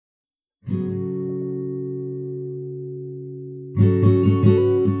The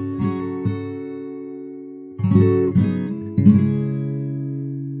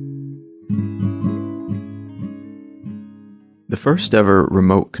first ever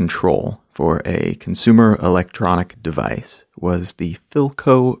remote control for a consumer electronic device was the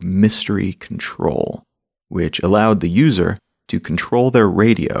Philco Mystery Control, which allowed the user to control their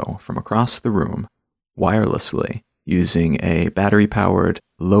radio from across the room wirelessly using a battery-powered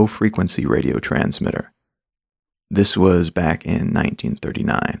low-frequency radio transmitter. This was back in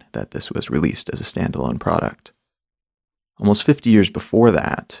 1939 that this was released as a standalone product. Almost 50 years before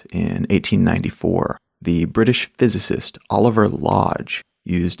that, in 1894, the British physicist Oliver Lodge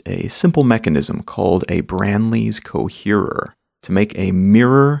used a simple mechanism called a Branly's coherer to make a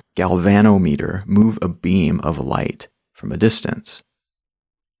mirror galvanometer move a beam of light from a distance.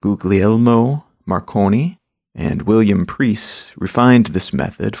 Guglielmo Marconi and William Preece refined this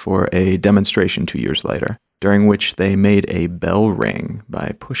method for a demonstration 2 years later, during which they made a bell ring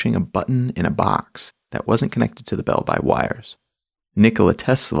by pushing a button in a box that wasn't connected to the bell by wires. Nikola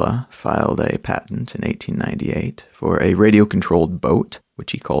Tesla filed a patent in 1898 for a radio-controlled boat,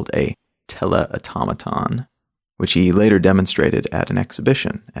 which he called a teleautomaton, which he later demonstrated at an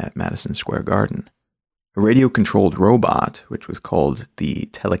exhibition at Madison Square Garden. A radio-controlled robot, which was called the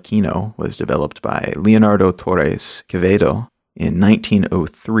Telekino, was developed by Leonardo Torres Quevedo in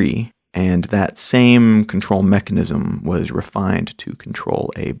 1903, and that same control mechanism was refined to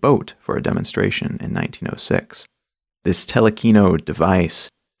control a boat for a demonstration in 1906. This Telekino device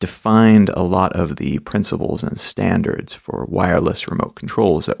defined a lot of the principles and standards for wireless remote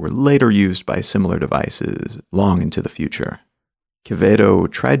controls that were later used by similar devices long into the future. Quevedo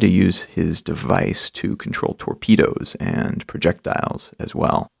tried to use his device to control torpedoes and projectiles as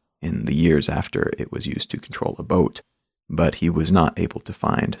well in the years after it was used to control a boat, but he was not able to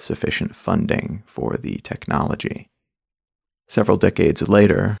find sufficient funding for the technology. Several decades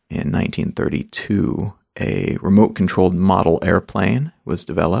later, in 1932, a remote-controlled model airplane was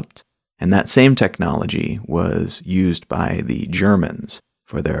developed, and that same technology was used by the Germans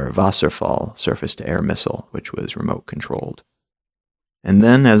for their Wasserfall surface-to-air missile, which was remote-controlled. And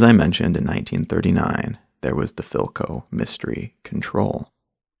then, as I mentioned, in 1939, there was the Philco Mystery Control,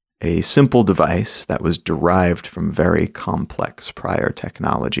 a simple device that was derived from very complex prior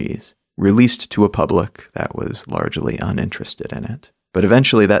technologies, released to a public that was largely uninterested in it. But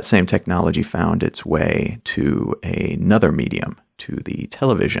eventually that same technology found its way to another medium, to the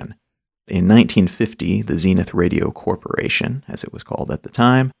television. In 1950, the Zenith Radio Corporation, as it was called at the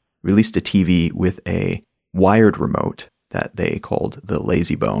time, released a TV with a wired remote that they called the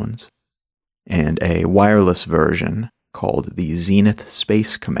Lazy Bones, and a wireless version called the Zenith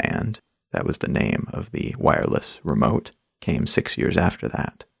Space Command, that was the name of the wireless remote, came 6 years after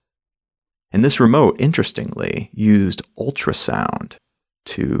that. And this remote, interestingly, used ultrasound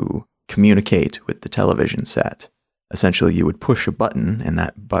to communicate with the television set. Essentially, you would push a button, and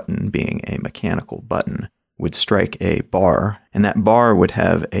that button, being a mechanical button, would strike a bar, and that bar would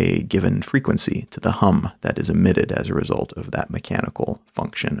have a given frequency to the hum that is emitted as a result of that mechanical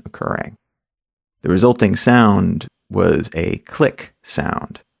function occurring. The resulting sound was a click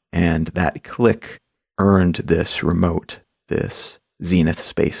sound, and that click earned this remote, this Zenith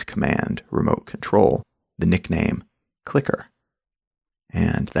Space Command remote control, the nickname Clicker.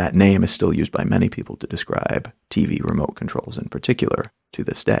 And that name is still used by many people to describe TV remote controls in particular to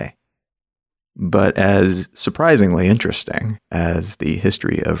this day. But as surprisingly interesting as the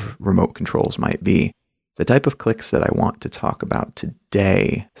history of remote controls might be, the type of clicks that I want to talk about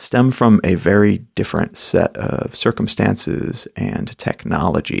today stem from a very different set of circumstances and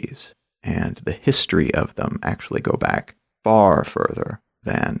technologies, and the history of them actually go back far further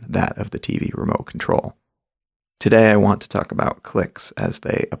than that of the TV remote control. Today I want to talk about clicks as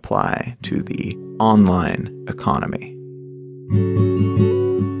they apply to the online economy.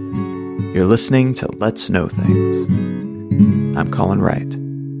 You're listening to Let's Know Things. I'm Colin Wright.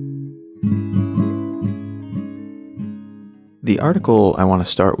 The article I want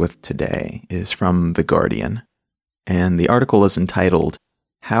to start with today is from The Guardian, and the article is entitled,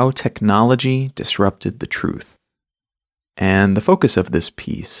 How Technology Disrupted the Truth. And the focus of this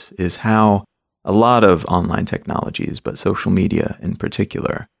piece is how a lot of online technologies, but social media in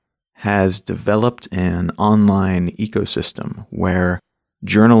particular, has developed an online ecosystem where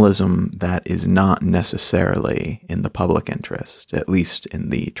journalism that is not necessarily in the public interest, at least in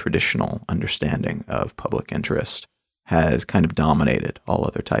the traditional understanding of public interest, has kind of dominated all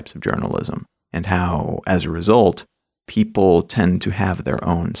other types of journalism, and how, as a result, people tend to have their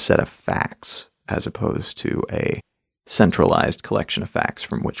own set of facts as opposed to a centralized collection of facts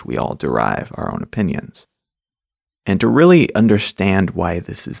from which we all derive our own opinions. And to really understand why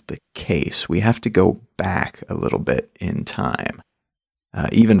this is the case, we have to go back a little bit in time,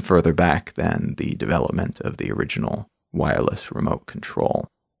 even further back than the development of the original wireless remote control.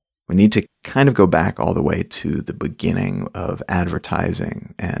 We need to kind of go back all the way to the beginning of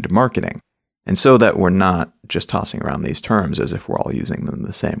advertising and marketing. And so that we're not just tossing around these terms as if we're all using them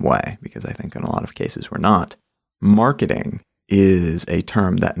the same way, because I think in a lot of cases we're not. Marketing is a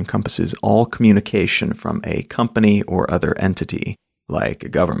term that encompasses all communication from a company or other entity, like a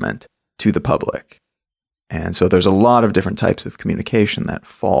government, to the public. And so there's a lot of different types of communication that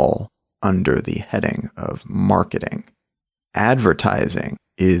fall under the heading of marketing. Advertising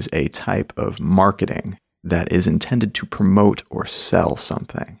is a type of marketing that is intended to promote or sell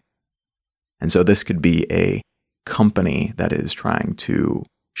something. And so this could be a company that is trying to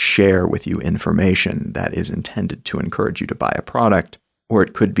share with you information that is intended to encourage you to buy a product, or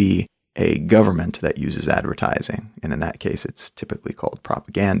it could be a government that uses advertising, and in that case it's typically called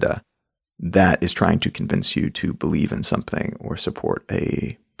propaganda, that is trying to convince you to believe in something or support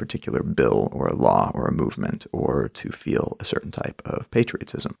a particular bill or a law or a movement, or to feel a certain type of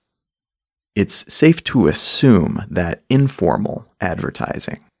patriotism. It's safe to assume that informal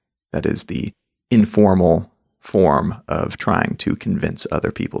advertising, that is the informal form of trying to convince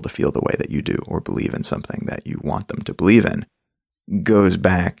other people to feel the way that you do or believe in something that you want them to believe in, goes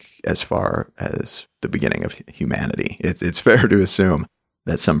back as far as the beginning of humanity. It's fair to assume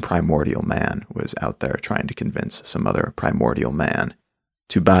that some primordial man was out there trying to convince some other primordial man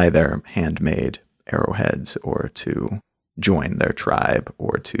to buy their handmade arrowheads, or to join their tribe,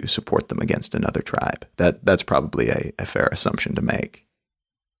 or to support them against another tribe. That's probably a fair assumption to make.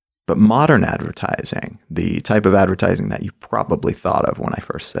 But modern advertising, the type of advertising that you probably thought of when I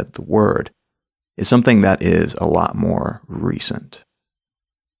first said the word, is something that is a lot more recent.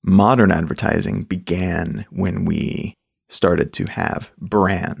 Modern advertising began when we started to have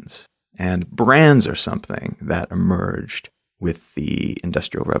brands. And brands are something that emerged with the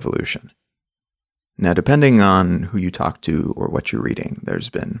Industrial Revolution. Now, depending on who you talk to or what you're reading, there's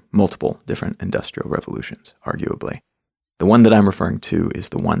been multiple different industrial revolutions, arguably. The one that I'm referring to is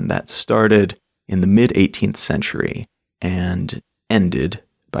the one that started in the mid-18th century and ended,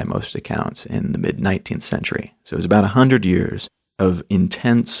 by most accounts, in the mid-19th century. So it was about 100 years of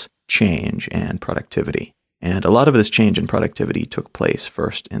intense change and productivity. And a lot of this change and productivity took place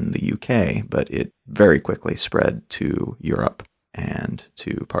first in the UK, but it very quickly spread to Europe and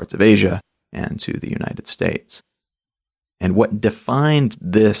to parts of Asia and to the United States. And what defined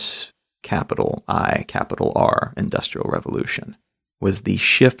this capital I, capital R, Industrial Revolution was the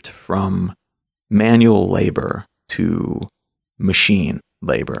shift from manual labor to machine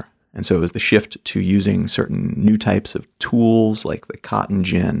labor. And so it was the shift to using certain new types of tools like the cotton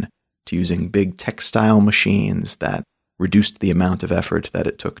gin, to using big textile machines that reduced the amount of effort that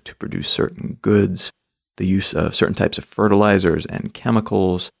it took to produce certain goods, the use of certain types of fertilizers and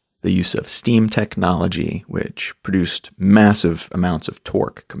chemicals, the use of steam technology, which produced massive amounts of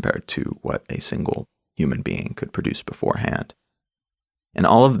torque compared to what a single human being could produce beforehand. And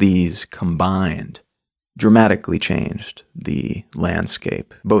all of these combined dramatically changed the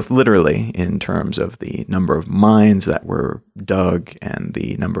landscape, both literally in terms of the number of mines that were dug and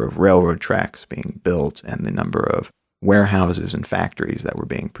the number of railroad tracks being built and the number of warehouses and factories that were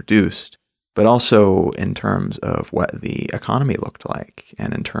being produced, but also in terms of what the economy looked like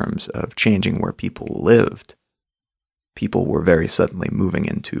and in terms of changing where people lived. People were very suddenly moving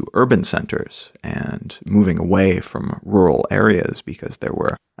into urban centers and moving away from rural areas because there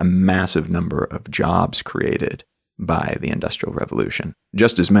were a massive number of jobs created by the Industrial Revolution.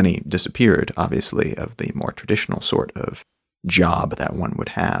 Just as many disappeared, obviously, of the more traditional sort of job that one would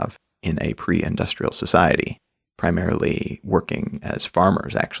have in a pre-industrial society, primarily working as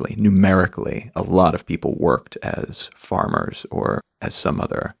farmers, actually. Numerically, a lot of people worked as farmers or as some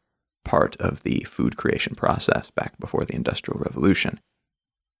other part of the food creation process back before the Industrial Revolution.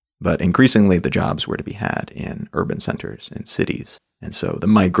 But increasingly, the jobs were to be had in urban centers, in cities. And so the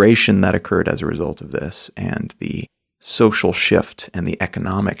migration that occurred as a result of this and the social shift and the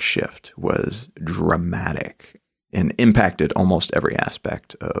economic shift was dramatic and impacted almost every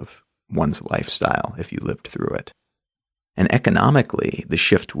aspect of one's lifestyle if you lived through it. And economically, the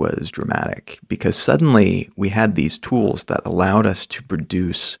shift was dramatic because suddenly we had these tools that allowed us to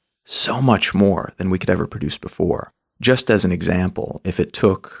produce so much more than we could ever produce before. Just as an example, if it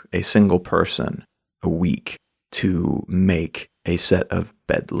took a single person a week to make a set of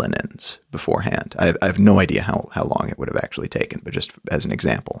bed linens beforehand, I have no idea how long it would have actually taken, but just as an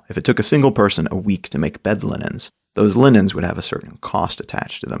example, if it took a single person a week to make bed linens, those linens would have a certain cost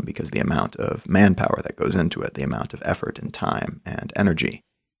attached to them because the amount of manpower that goes into it, the amount of effort and time and energy.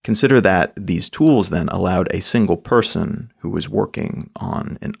 Consider that these tools then allowed a single person who was working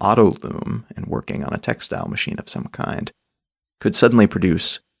on an auto loom and working on a textile machine of some kind could suddenly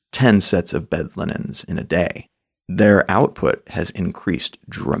produce 10 sets of bed linens in a day. Their output has increased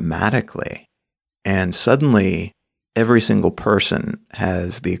dramatically, and suddenly every single person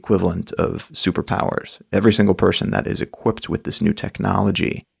has the equivalent of superpowers. Every single person that is equipped with this new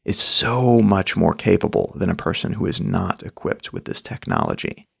technology is so much more capable than a person who is not equipped with this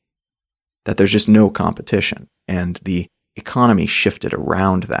technology, that there's just no competition. And the economy shifted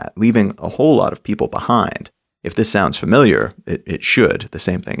around that, leaving a whole lot of people behind. If this sounds familiar, it should. The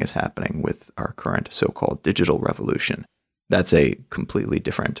same thing is happening with our current so-called digital revolution. That's a completely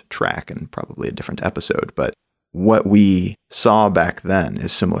different track and probably a different episode. But what we saw back then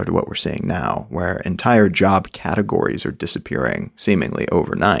is similar to what we're seeing now, where entire job categories are disappearing seemingly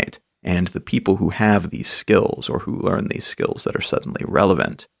overnight. And the people who have these skills or who learn these skills that are suddenly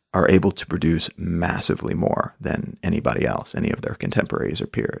relevant are able to produce massively more than anybody else, any of their contemporaries or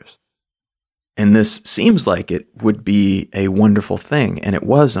peers. And this seems like it would be a wonderful thing, and it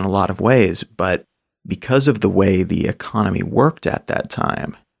was in a lot of ways, but because of the way the economy worked at that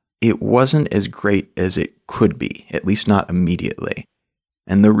time, it wasn't as great as it could be, at least not immediately.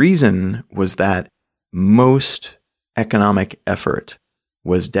 And the reason was that most economic effort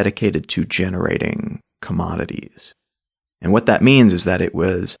was dedicated to generating commodities. And what that means is that it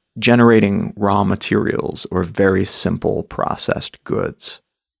was generating raw materials or very simple processed goods.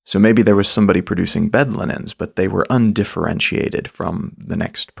 So maybe there was somebody producing bed linens, but they were undifferentiated from the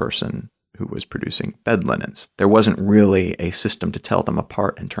next person who was producing bed linens. There wasn't really a system to tell them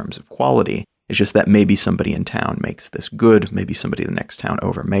apart in terms of quality. It's just that maybe somebody in town makes this good, maybe somebody the next town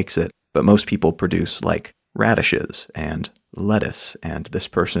over makes it, but most people produce like radishes and lettuce, and this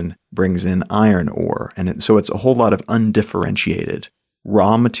person brings in iron ore. And so it's a whole lot of undifferentiated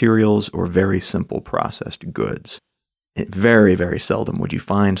raw materials or very simple processed goods. Very, very seldom would you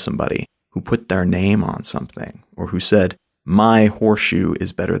find somebody who put their name on something or who said, my horseshoe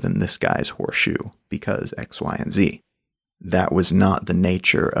is better than this guy's horseshoe because X, Y, and Z. That was not the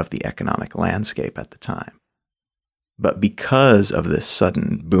nature of the economic landscape at the time. But because of this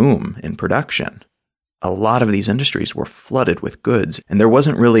sudden boom in production, a lot of these industries were flooded with goods, and there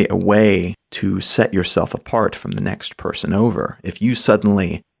wasn't really a way to set yourself apart from the next person over. If you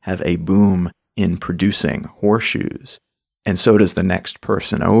suddenly have a boom in producing horseshoes, and so does the next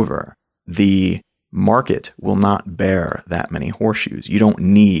person over, the market will not bear that many horseshoes. You don't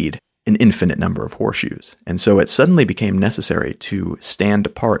need an infinite number of horseshoes. And so it suddenly became necessary to stand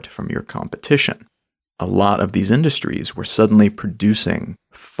apart from your competition. A lot of these industries were suddenly producing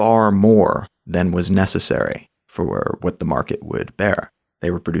far more than was necessary for what the market would bear.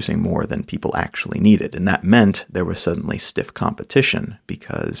 They were producing more than people actually needed. And that meant there was suddenly stiff competition,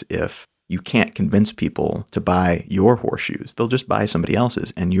 because if you can't convince people to buy your horseshoes, they'll just buy somebody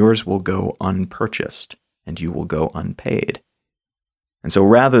else's, and yours will go unpurchased, and you will go unpaid. And so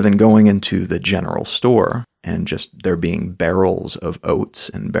rather than going into the general store and just there being barrels of oats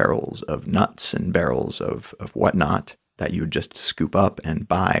and barrels of nuts and barrels of whatnot that you would just scoop up and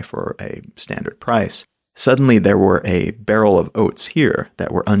buy for a standard price, suddenly there were a barrel of oats here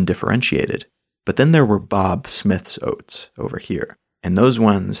that were undifferentiated. But then there were Bob Smith's oats over here. And those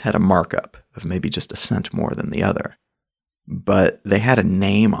ones had a markup of maybe just a cent more than the other. But they had a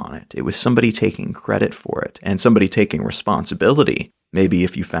name on it. It was somebody taking credit for it and somebody taking responsibility, maybe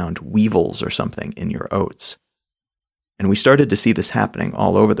if you found weevils or something in your oats. And we started to see this happening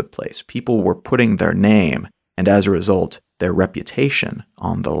all over the place. People were putting their name and, as a result, their reputation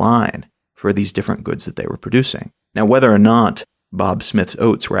on the line for these different goods that they were producing. Now, whether or not Bob Smith's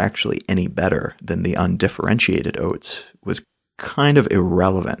oats were actually any better than the undifferentiated oats was kind of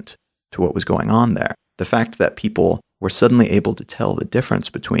irrelevant to what was going on there. The fact that people were suddenly able to tell the difference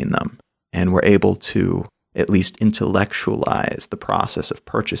between them and were able to at least intellectualize the process of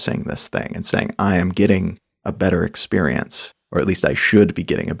purchasing this thing and saying, I am getting a better experience, or at least I should be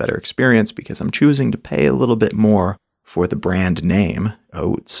getting a better experience because I'm choosing to pay a little bit more for the brand name,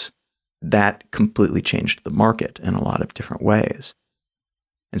 oats. That completely changed the market in a lot of different ways.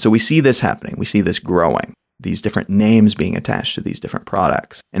 And so we see this happening. We see this growing. These different names being attached to these different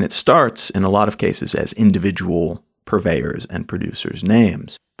products. And it starts, in a lot of cases, as individual purveyors and producers'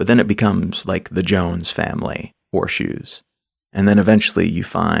 names. But then it becomes like the Jones family horseshoes. And then eventually you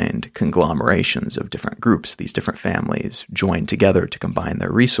find conglomerations of different groups. These different families join together to combine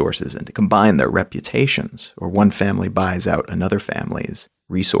their resources and to combine their reputations. Or one family buys out another family's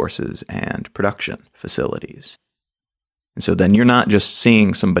resources and production facilities. And so then you're not just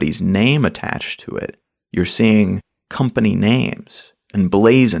seeing somebody's name attached to it, you're seeing company names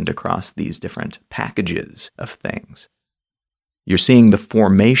emblazoned across these different packages of things. You're seeing the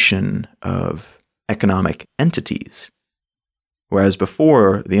formation of economic entities. Whereas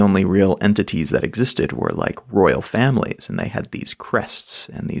before, the only real entities that existed were like royal families, and they had these crests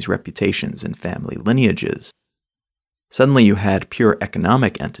and these reputations and family lineages. Suddenly you had pure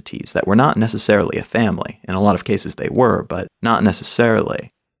economic entities that were not necessarily a family. In a lot of cases they were, but not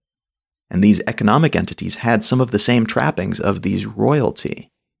necessarily. And these economic entities had some of the same trappings of these royalty.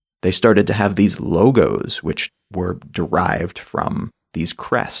 They started to have these logos, which were derived from these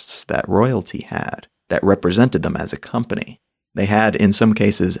crests that royalty had, that represented them as a company. They had, in some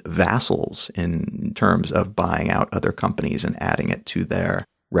cases, vassals in terms of buying out other companies and adding it to their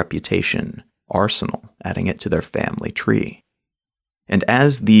reputation arsenal, adding it to their family tree. And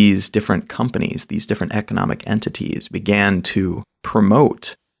as these different companies, these different economic entities began to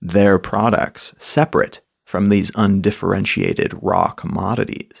promote their products separate from these undifferentiated raw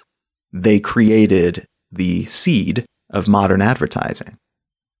commodities, they created the seed of modern advertising.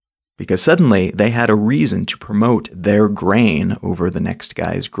 Because suddenly they had a reason to promote their grain over the next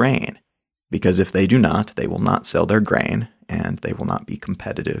guy's grain. Because if they do not, they will not sell their grain, and they will not be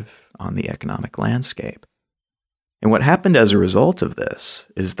competitive on the economic landscape. And what happened as a result of this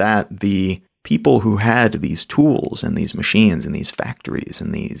is that the people who had these tools and these machines and these factories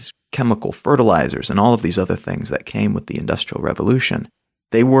and these chemical fertilizers and all of these other things that came with the Industrial Revolution,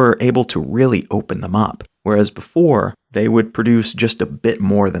 they were able to really open them up. Whereas before, they would produce just a bit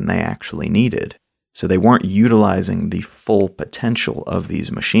more than they actually needed. So they weren't utilizing the full potential of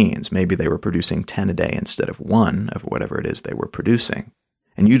these machines. Maybe they were producing 10 a day instead of 1 of whatever it is they were producing.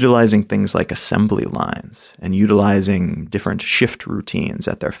 And utilizing things like assembly lines and utilizing different shift routines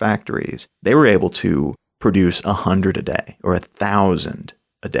at their factories, they were able to produce 100 a day or 1,000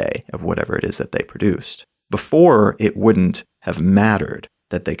 a day of whatever it is that they produced. Before, it wouldn't have mattered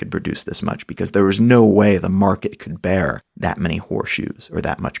that they could produce this much because there was no way the market could bear that many horseshoes or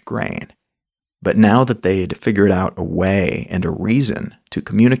that much grain. But now that they'd figured out a way and a reason to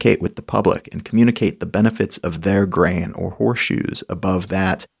communicate with the public and communicate the benefits of their grain or horseshoes above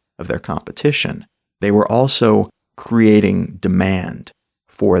that of their competition, they were also creating demand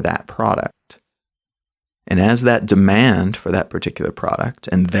for that product. And as that demand for that particular product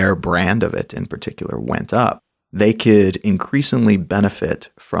and their brand of it in particular went up, they could increasingly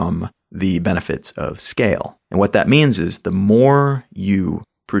benefit from the benefits of scale. And what that means is the more you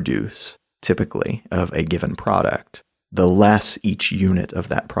produce, typically, of a given product, the less each unit of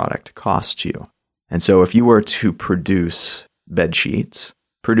that product costs you. And so if you were to produce bed sheets,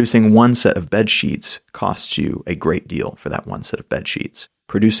 producing one set of bed sheets costs you a great deal for that one set of bed sheets.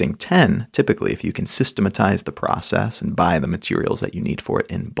 Producing 10, typically, if you can systematize the process and buy the materials that you need for it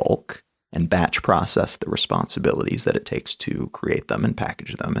in bulk, and batch process the responsibilities that it takes to create them and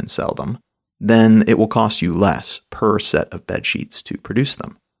package them and sell them, then it will cost you less per set of bed sheets to produce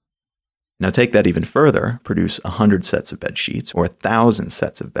them. Now take that even further, produce 100 sets of bed sheets or 1,000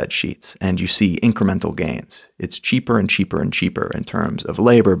 sets of bed sheets, and you see incremental gains. It's cheaper and cheaper and cheaper in terms of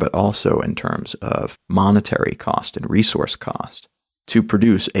labor, but also in terms of monetary cost and resource cost to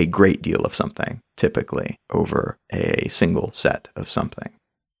produce a great deal of something, typically over a single set of something.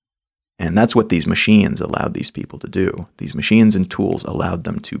 And that's what these machines allowed these people to do. These machines and tools allowed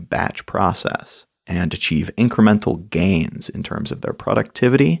them to batch process and achieve incremental gains in terms of their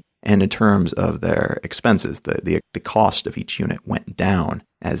productivity and in terms of their expenses. The cost of each unit went down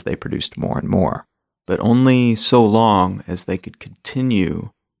as they produced more and more, but only so long as they could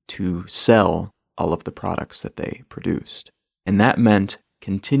continue to sell all of the products that they produced. And that meant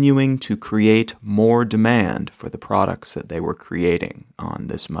continuing to create more demand for the products that they were creating on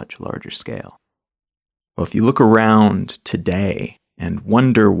this much larger scale. Well, if you look around today and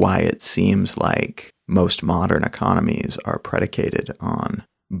wonder why it seems like most modern economies are predicated on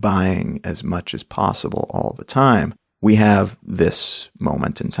buying as much as possible all the time, we have this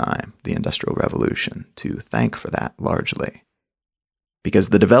moment in time, the Industrial Revolution, to thank for that largely. Because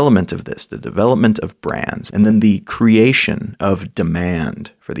the development of this, the development of brands, and then the creation of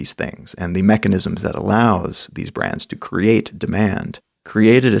demand for these things, and the mechanisms that allows these brands to create demand,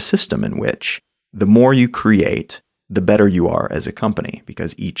 created a system in which the more you create, the better you are as a company,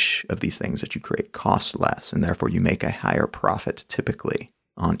 because each of these things that you create costs less, and therefore you make a higher profit typically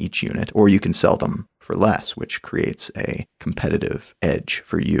on each unit, or you can sell them for less, which creates a competitive edge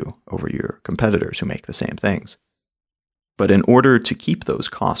for you over your competitors who make the same things. But in order to keep those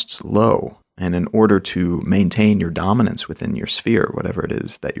costs low, and in order to maintain your dominance within your sphere, whatever it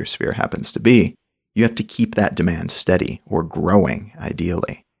is that your sphere happens to be, You have to keep that demand steady or growing,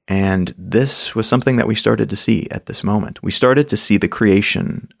 ideally. And this was something that we started to see at this moment. We started to see the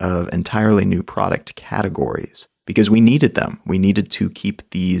creation of entirely new product categories because we needed them. We needed to keep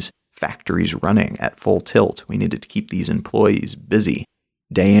these factories running at full tilt. We needed to keep these employees busy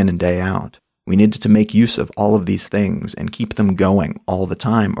day in and day out. We needed to make use of all of these things and keep them going all the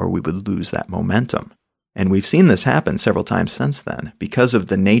time, or we would lose that momentum. And we've seen this happen several times since then because of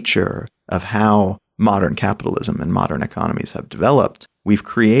the nature of how modern capitalism and modern economies have developed. We've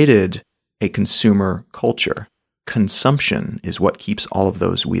created a consumer culture. Consumption is what keeps all of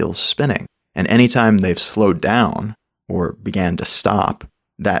those wheels spinning. And anytime they've slowed down or began to stop,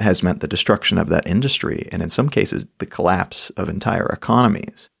 that has meant the destruction of that industry, and in some cases, the collapse of entire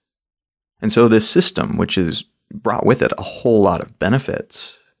economies. And so this system, which has brought with it a whole lot of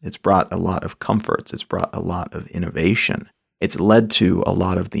benefits, it's brought a lot of comforts, it's brought a lot of innovation, it's led to a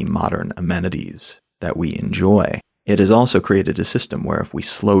lot of the modern amenities that we enjoy. It has also created a system where if we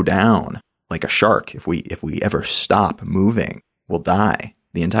slow down, like a shark, if we ever stop moving, we'll die.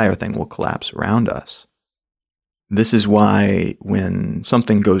 The entire thing will collapse around us. This is why when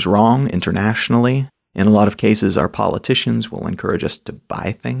something goes wrong internationally, in a lot of cases, our politicians will encourage us to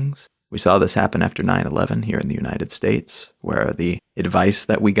buy things. We saw this happen after 9/11 here in the United States, where the advice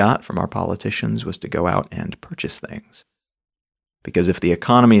that we got from our politicians was to go out and purchase things. Because if the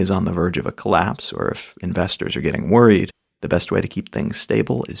economy is on the verge of a collapse, or if investors are getting worried, the best way to keep things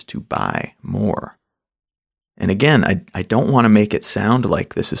stable is to buy more. And again, I don't want to make it sound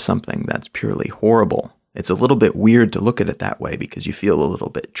like this is something that's purely horrible. It's a little bit weird to look at it that way because you feel a little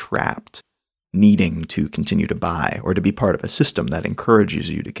bit trapped, needing to continue to buy or to be part of a system that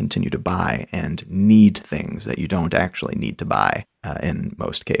encourages you to continue to buy and need things that you don't actually need to buy in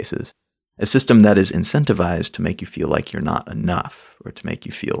most cases. A system that is incentivized to make you feel like you're not enough or to make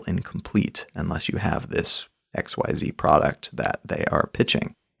you feel incomplete unless you have this XYZ product that they are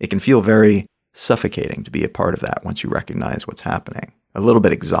pitching. It can feel very suffocating to be a part of that once you recognize what's happening. A little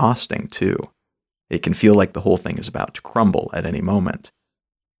bit exhausting, too. It can feel like the whole thing is about to crumble at any moment.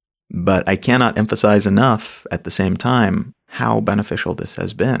 But I cannot emphasize enough at the same time how beneficial this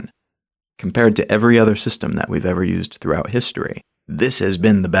has been. Compared to every other system that we've ever used throughout history, this has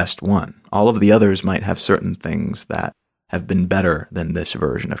been the best one. All of the others might have certain things that have been better than this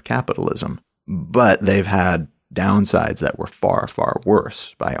version of capitalism, but they've had downsides that were far, far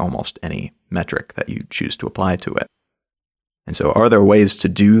worse by almost any metric that you choose to apply to it. And so are there ways to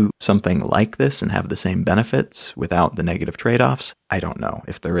do something like this and have the same benefits without the negative trade-offs? I don't know.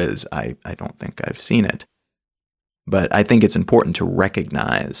 If there is, I don't think I've seen it. But I think it's important to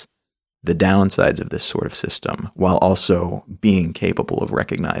recognize the downsides of this sort of system while also being capable of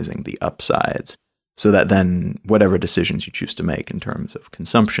recognizing the upsides so that then whatever decisions you choose to make in terms of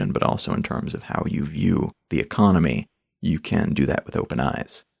consumption, but also in terms of how you view the economy, you can do that with open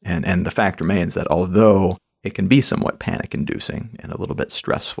eyes. And the fact remains that although it can be somewhat panic-inducing and a little bit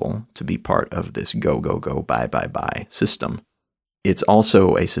stressful to be part of this go, go, go, buy, buy, buy system, it's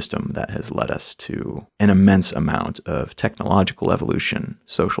also a system that has led us to an immense amount of technological evolution,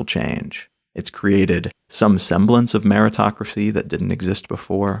 social change. It's created some semblance of meritocracy that didn't exist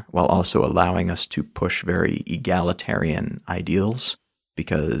before, while also allowing us to push very egalitarian ideals,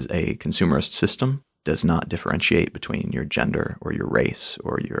 because a consumerist system does not differentiate between your gender or your race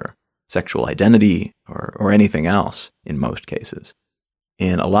or your sexual identity or anything else in most cases.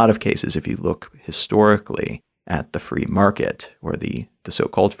 In a lot of cases, if you look historically at the free market, or the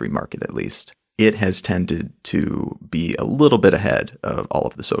so-called free market at least, it has tended to be a little bit ahead of all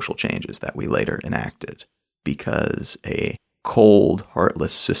of the social changes that we later enacted, because a cold,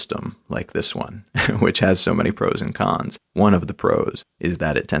 heartless system like this one, which has so many pros and cons, one of the pros is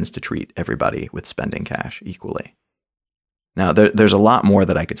that it tends to treat everybody with spending cash equally. Now, there's a lot more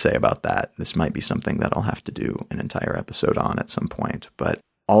that I could say about that. This might be something that I'll have to do an entire episode on at some point, but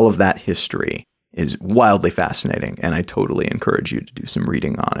all of that history is wildly fascinating, and I totally encourage you to do some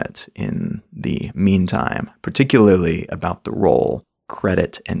reading on it in the meantime, particularly about the role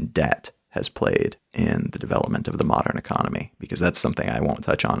credit and debt has played in the development of the modern economy, because that's something I won't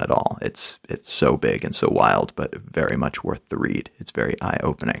touch on at all. It's so big and so wild, but very much worth the read. It's very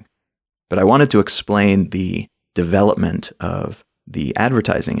eye-opening. But I wanted to explain the development of the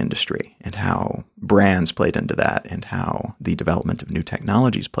advertising industry and how brands played into that and how the development of new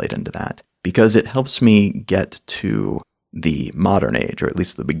technologies played into that, because it helps me get to the modern age, or at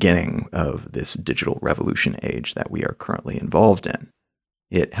least the beginning of this digital revolution age that we are currently involved in.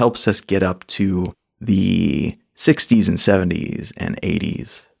 It helps us get up to the 60s and 70s and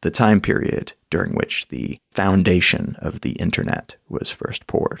 80s, the time period during which the foundation of the internet was first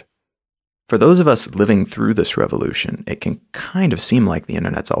poured. For those of us living through this revolution, it can kind of seem like the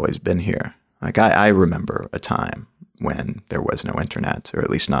internet's always been here. Like I remember a time when there was no internet, or at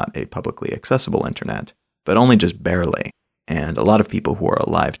least not a publicly accessible internet, but only just barely. And a lot of people who are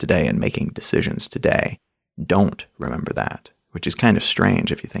alive today and making decisions today don't remember that, which is kind of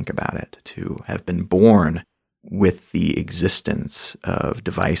strange if you think about it, to have been born with the existence of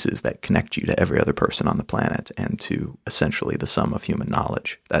devices that connect you to every other person on the planet and to essentially the sum of human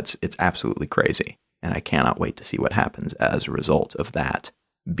knowledge. It's absolutely crazy. And I cannot wait to see what happens as a result of that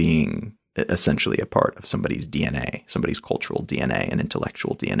being essentially a part of somebody's DNA, somebody's cultural DNA and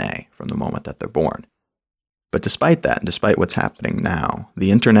intellectual DNA from the moment that they're born. But despite that, and despite what's happening now,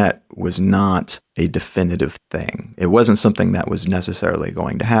 the internet was not a definitive thing. It wasn't something that was necessarily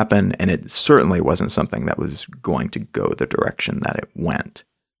going to happen, and it certainly wasn't something that was going to go the direction that it went.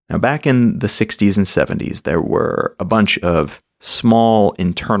 Now, back in the 60s and 70s, there were a bunch of small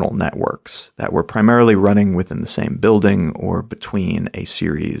internal networks that were primarily running within the same building or between a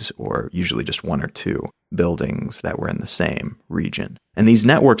series, or usually just one or two buildings that were in the same region. And these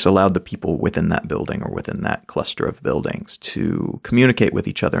networks allowed the people within that building or within that cluster of buildings to communicate with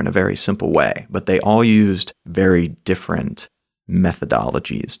each other in a very simple way, but they all used very different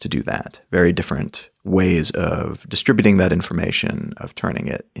methodologies to do that, very different ways of distributing that information, of turning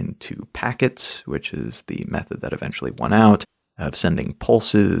it into packets, which is the method that eventually won out, of sending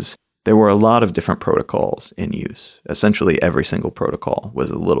pulses. There were a lot of different protocols in use. Essentially, every single protocol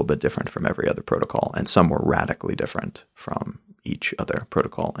was a little bit different from every other protocol, and some were radically different from each other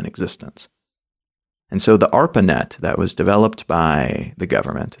protocol in existence. And so the ARPANET that was developed by the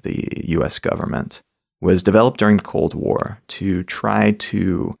government, the US government, was developed during the Cold War to try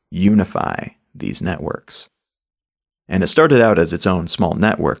to unify these networks. And it started out as its own small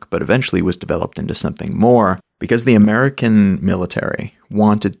network, but eventually was developed into something more because the American military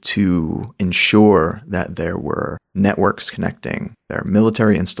wanted to ensure that there were networks connecting their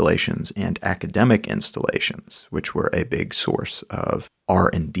military installations and academic installations, which were a big source of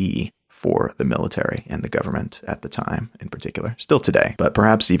R&D for the military and the government at the time in particular, still today, but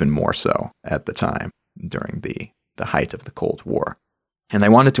perhaps even more so at the time during the height of the Cold War. And they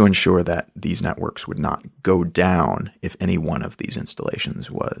wanted to ensure that these networks would not go down if any one of these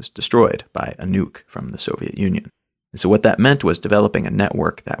installations was destroyed by a nuke from the Soviet Union. And so what that meant was developing a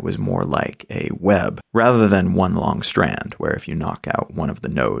network that was more like a web rather than one long strand, where if you knock out one of the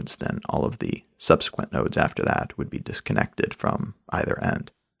nodes, then all of the subsequent nodes after that would be disconnected from either end.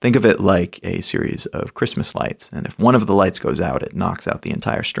 Think of it like a series of Christmas lights, and if one of the lights goes out, it knocks out the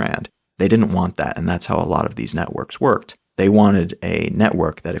entire strand. They didn't want that, and that's how a lot of these networks worked. They wanted a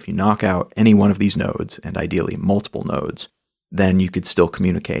network that if you knock out any one of these nodes, and ideally multiple nodes, then you could still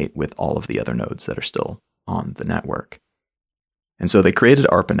communicate with all of the other nodes that are still on the network. And so they created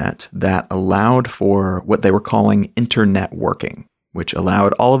ARPANET that allowed for what they were calling internet working, which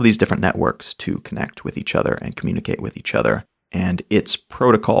allowed all of these different networks to connect with each other and communicate with each other. And its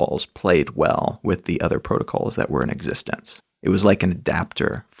protocols played well with the other protocols that were in existence. It was like an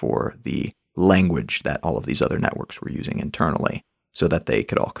adapter for the language that all of these other networks were using internally so that they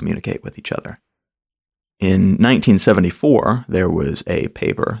could all communicate with each other. In 1974, there was a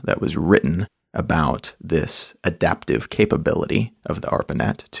paper that was written about this adaptive capability of the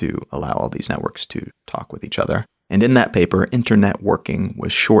ARPANET to allow all these networks to talk with each other. And in that paper, internet working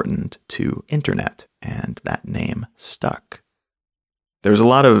was shortened to Internet, and that name stuck. There's a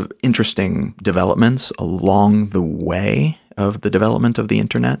lot of interesting developments along the way of the development of the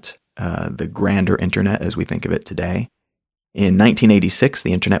internet, the grander internet as we think of it today. In 1986,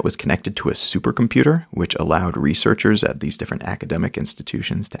 the internet was connected to a supercomputer, which allowed researchers at these different academic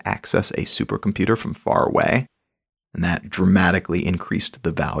institutions to access a supercomputer from far away. And that dramatically increased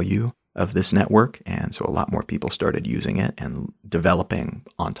the value of this network, and so a lot more people started using it and developing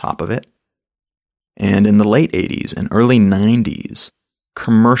on top of it. And in the late 80s and early 90s,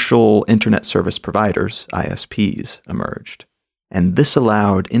 commercial internet service providers, ISPs, emerged. And this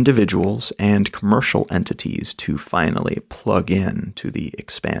allowed individuals and commercial entities to finally plug in to the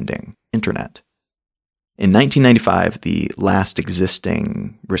expanding internet. In 1995, the last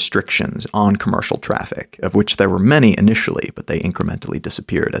existing restrictions on commercial traffic, of which there were many initially, but they incrementally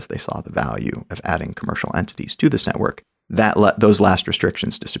disappeared as they saw the value of adding commercial entities to this network, those last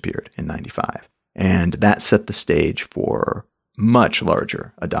restrictions disappeared in 95. And that set the stage for much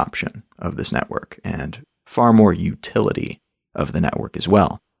larger adoption of this network and far more utility of the network as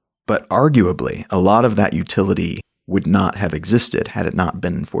well. But arguably, a lot of that utility would not have existed had it not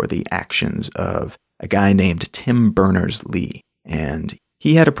been for the actions of a guy named Tim Berners-Lee. And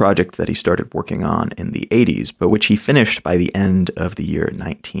he had a project that he started working on in the 80s, but which he finished by the end of the year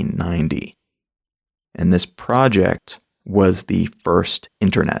 1990. And this project was the first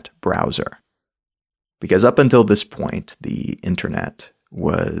internet browser. Because up until this point, the internet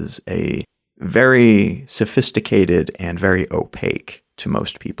was a very sophisticated and very opaque to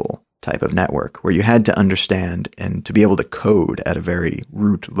most people type of network, where you had to understand and to be able to code at a very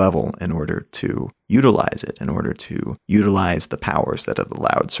root level in order to utilize it, in order to utilize the powers that it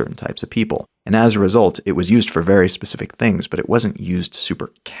allowed certain types of people. And as a result, it was used for very specific things, but it wasn't used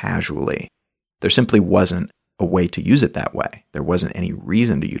super casually. There simply wasn't a way to use it that way. There wasn't any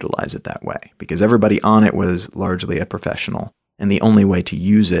reason to utilize it that way, because everybody on it was largely a professional, and the only way to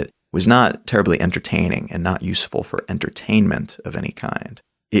use it was not terribly entertaining and not useful for entertainment of any kind.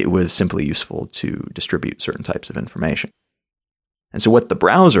 It was simply useful to distribute certain types of information. And so what the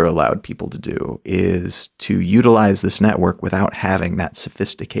browser allowed people to do is to utilize this network without having that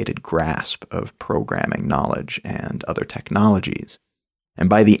sophisticated grasp of programming knowledge and other technologies. And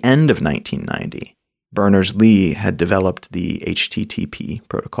by the end of 1990, Berners-Lee had developed the HTTP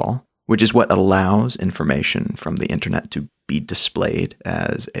protocol, which is what allows information from the internet to be displayed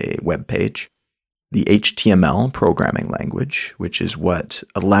as a web page. The HTML programming language, which is what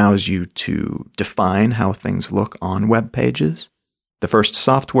allows you to define how things look on web pages. The first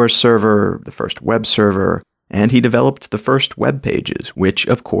software server, the first web server, and he developed the first web pages, which,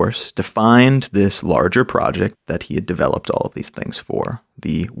 of course, defined this larger project that he had developed all of these things for,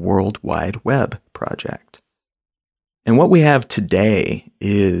 the World Wide Web project. And what we have today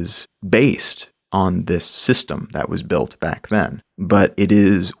is based on this system that was built back then, but it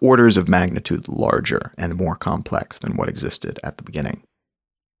is orders of magnitude larger and more complex than what existed at the beginning.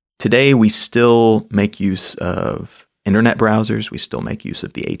 Today, we still make use of internet browsers, we still make use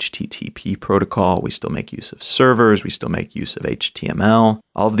of the HTTP protocol, we still make use of servers, we still make use of HTML.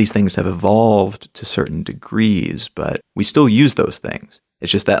 All of these things have evolved to certain degrees, but we still use those things.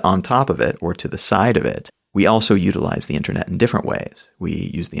 It's just that on top of it, or to the side of it, we also utilize the internet in different ways. We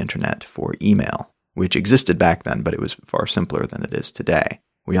use the internet for email, which existed back then, but it was far simpler than it is today.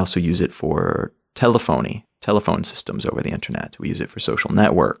 We also use it for telephone systems over the internet. We use it for social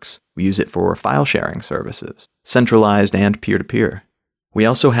networks. We use it for file sharing services, centralized and peer-to-peer. We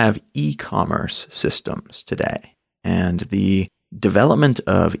also have e-commerce systems today. And the development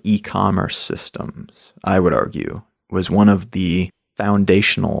of e-commerce systems, I would argue, was one of the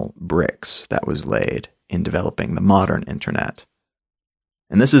foundational bricks that was laid in developing the modern internet.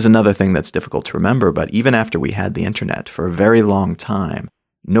 And this is another thing that's difficult to remember, but even after we had the internet for a very long time,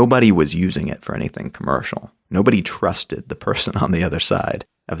 nobody was using it for anything commercial. Nobody trusted the person on the other side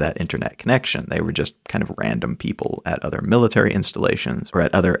of that internet connection. They were just kind of random people at other military installations or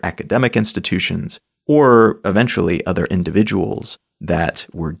at other academic institutions, or eventually other individuals that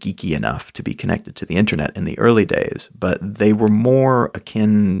were geeky enough to be connected to the internet in the early days, but they were more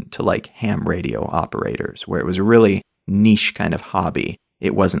akin to like ham radio operators, where it was a really niche kind of hobby.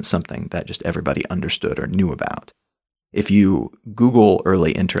 It wasn't something that just everybody understood or knew about. If you Google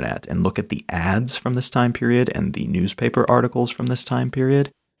early internet and look at the ads from this time period and the newspaper articles from this time period,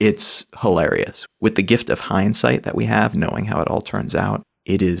 it's hilarious. With the gift of hindsight that we have, knowing how it all turns out,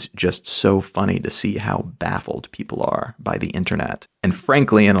 it is just so funny to see how baffled people are by the internet. And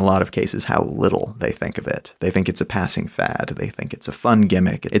frankly, in a lot of cases, how little they think of it. They think it's a passing fad. They think it's a fun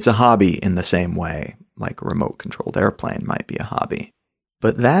gimmick. It's a hobby in the same way, like a remote-controlled airplane might be a hobby.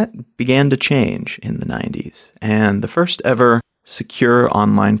 But that began to change in the 90s, and the first ever secure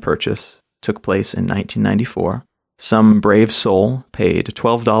online purchase took place in 1994. Some brave soul paid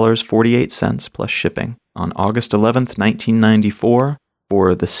 $12.48 plus shipping on August 11th, 1994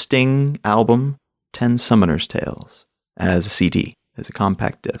 for the Sting album 10 Summoner's Tales as a CD, as a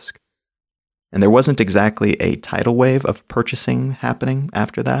compact disc. And there wasn't exactly a tidal wave of purchasing happening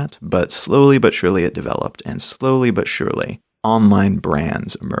after that, but slowly but surely it developed, and slowly but surely online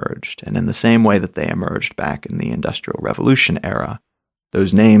brands emerged. And in the same way that they emerged back in the Industrial Revolution era,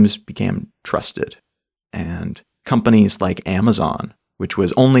 those names became trusted. And companies like Amazon, which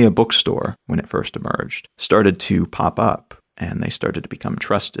was only a bookstore when it first emerged, started to pop up, and they started to become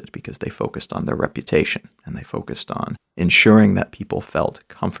trusted because they focused on their reputation, and they focused on ensuring that people felt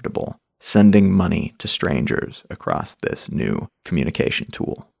comfortable sending money to strangers across this new communication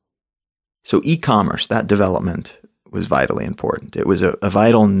tool. So e-commerce, that development, was vitally important. It was a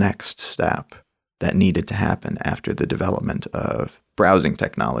vital next step that needed to happen after the development of browsing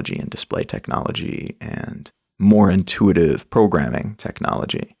technology and display technology and more intuitive programming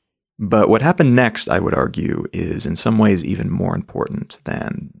technology. But what happened next, I would argue, is in some ways even more important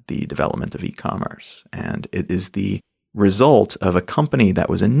than the development of e-commerce. And it is the result of a company that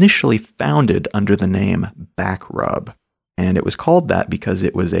was initially founded under the name Backrub. And it was called that because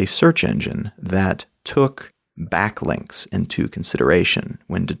it was a search engine that took backlinks into consideration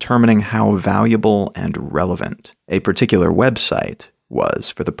when determining how valuable and relevant a particular website was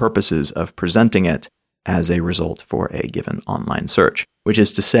for the purposes of presenting it as a result for a given online search, which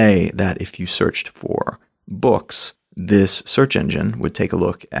is to say that if you searched for books, this search engine would take a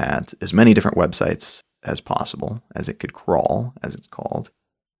look at as many different websites as possible, as it could crawl, as it's called,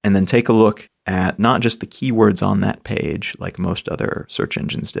 and then take a look at not just the keywords on that page, like most other search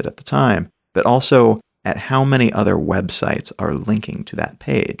engines did at the time, but also at how many other websites are linking to that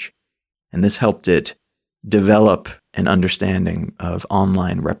page. And this helped it develop an understanding of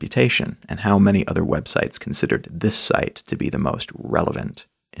online reputation and how many other websites considered this site to be the most relevant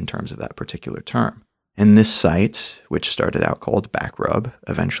in terms of that particular term. And this site, which started out called Backrub,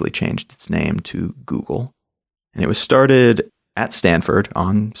 eventually changed its name to Google. And it was started at Stanford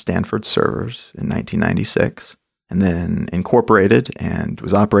on Stanford servers in 1996, and then incorporated and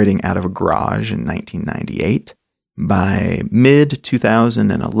was operating out of a garage in 1998. By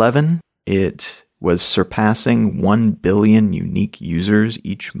mid-2011, it was surpassing 1 billion unique users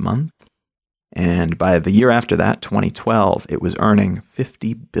each month. And by the year after that, 2012, it was earning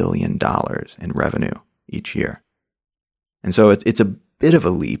 $50 billion in revenue each year. And so it's a bit of a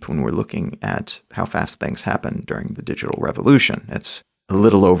leap when we're looking at how fast things happened during the digital revolution. It's a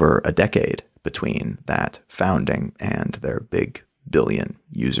little over a decade between that founding and their big billion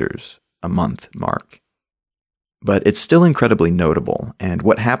users a month mark. But it's still incredibly notable, and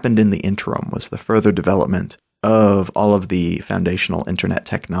what happened in the interim was the further development of all of the foundational internet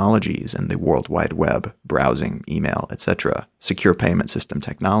technologies and the World Wide Web, browsing, email, etc., secure payment system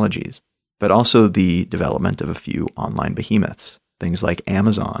technologies, but also the development of a few online behemoths, things like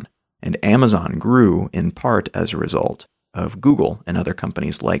Amazon. And Amazon grew in part as a result of Google and other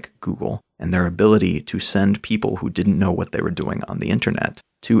companies like Google and their ability to send people who didn't know what they were doing on the internet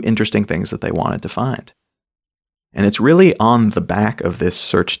to interesting things that they wanted to find. And it's really on the back of this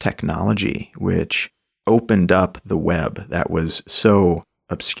search technology which opened up the web that was so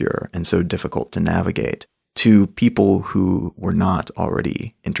obscure and so difficult to navigate to people who were not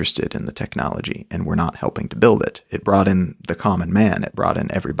already interested in the technology and were not helping to build it. It brought in the common man. It brought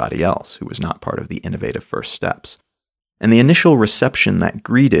in everybody else who was not part of the innovative first steps. And the initial reception that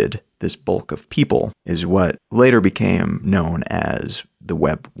greeted this bulk of people is what later became known as the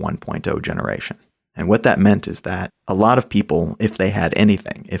Web 1.0 generation. And what that meant is that a lot of people, if they had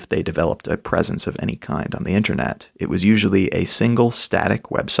anything, if they developed a presence of any kind on the internet, it was usually a single static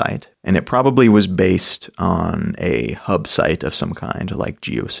website, and it probably was based on a hub site of some kind, like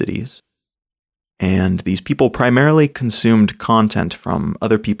GeoCities. And these people primarily consumed content from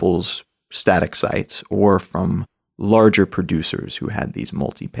other people's static sites or from larger producers who had these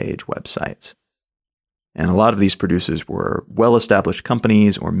multi-page websites. And a lot of these producers were well-established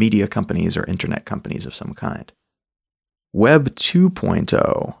companies or media companies or internet companies of some kind. Web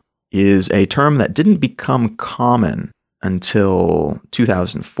 2.0 is a term that didn't become common until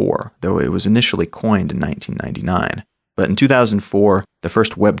 2004, though it was initially coined in 1999. But in 2004, the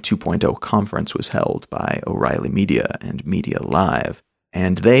first Web 2.0 conference was held by O'Reilly Media and Media Live,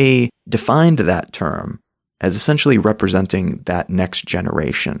 and they defined that term as essentially representing that next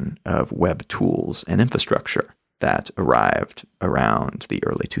generation of web tools and infrastructure that arrived around the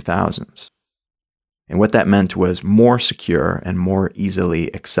early 2000s. And what that meant was more secure and more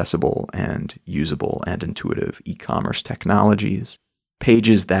easily accessible and usable and intuitive e-commerce technologies,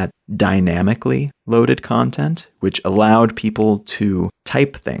 pages that dynamically loaded content, which allowed people to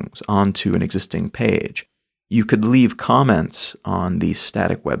type things onto an existing page. You could leave comments on these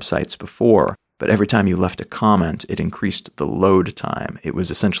static websites before, but every time you left a comment, it increased the load time. It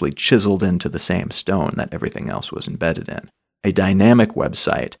was essentially chiseled into the same stone that everything else was embedded in. A dynamic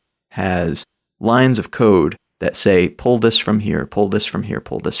website has lines of code that say, pull this from here, pull this from here,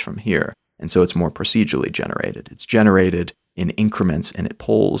 pull this from here. And so it's more procedurally generated. It's generated in increments and it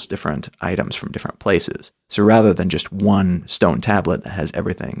pulls different items from different places. So rather than just one stone tablet that has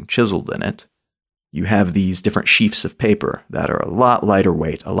everything chiseled in it, you have these different sheafs of paper that are a lot lighter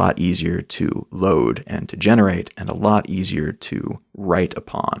weight, a lot easier to load and to generate, and a lot easier to write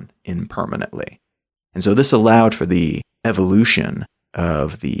upon impermanently. And so this allowed for the evolution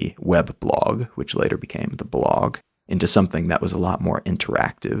of the web blog, which later became the blog, into something that was a lot more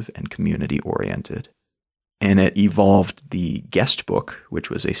interactive and community-oriented. And it evolved the guest book, which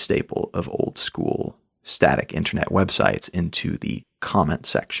was a staple of old school static internet websites, into the comment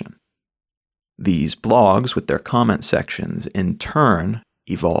section. These blogs with their comment sections in turn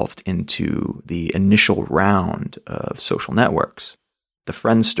evolved into the initial round of social networks, the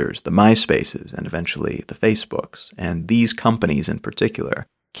Friendsters, the MySpaces, and eventually the Facebooks. And these companies in particular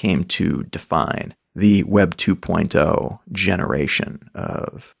came to define the Web 2.0 generation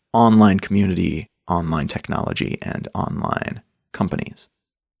of online community, online technology, and online companies.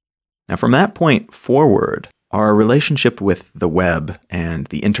 Now, from that point forward, our relationship with the web and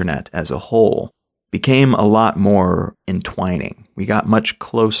the internet as a whole became a lot more entwining. We got much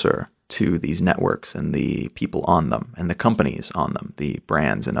closer to these networks and the people on them and the companies on them, the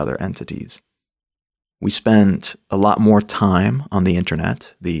brands and other entities. We spent a lot more time on the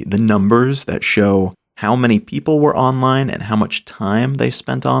internet. The numbers that show how many people were online and how much time they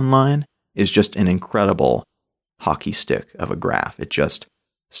spent online is just an incredible hockey stick of a graph. It just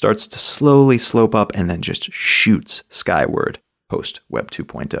starts to slowly slope up and then just shoots skyward post-Web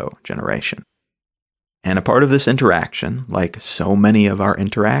 2.0 generation. And a part of this interaction, like so many of our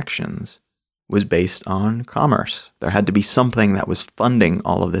interactions, was based on commerce. There had to be something that was funding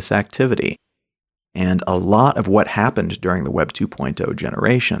all of this activity. And a lot of what happened during the Web 2.0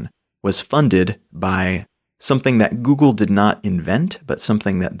 generation was funded by something that Google did not invent, but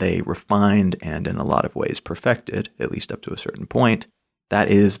something that they refined and in a lot of ways perfected, at least up to a certain point. That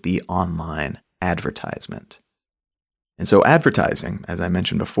is the online advertisement. And so advertising, as I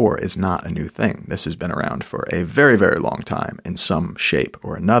mentioned before, is not a new thing. This has been around for a very, very long time in some shape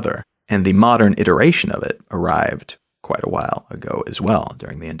or another. And the modern iteration of it arrived quite a while ago as well,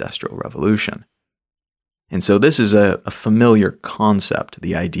 during the Industrial Revolution. And so this is a familiar concept,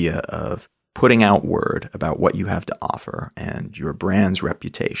 the idea of putting out word about what you have to offer and your brand's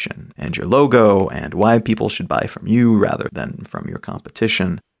reputation and your logo and why people should buy from you rather than from your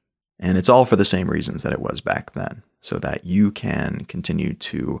competition. And it's all for the same reasons that it was back then, so that you can continue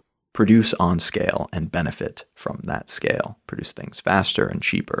to produce on scale and benefit from that scale, produce things faster and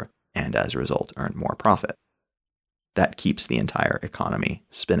cheaper, and as a result, earn more profit. That keeps the entire economy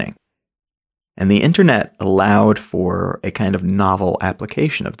spinning. And the internet allowed for a kind of novel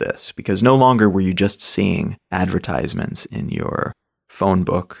application of this, because no longer were you just seeing advertisements in your phone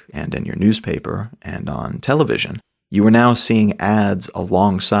book and in your newspaper and on television. You were now seeing ads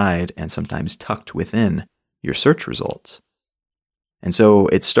alongside and sometimes tucked within your search results. And so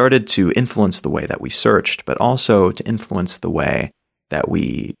it started to influence the way that we searched, but also to influence the way that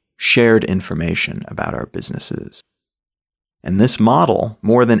we shared information about our businesses. And this model,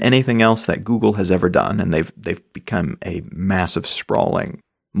 more than anything else that Google has ever done, and they've become a massive, sprawling,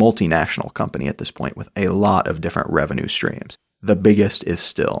 multinational company at this point with a lot of different revenue streams. The biggest is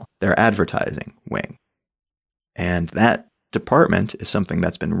still their advertising wing. And that department is something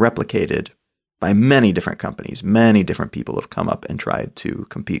that's been replicated by many different companies. Many different people have come up and tried to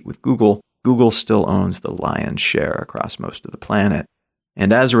compete with Google. Google still owns the lion's share across most of the planet.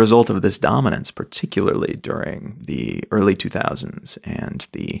 And as a result of this dominance, particularly during the early 2000s and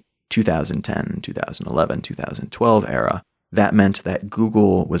the 2010, 2011, 2012 era, that meant that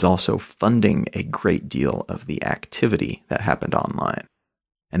Google was also funding a great deal of the activity that happened online.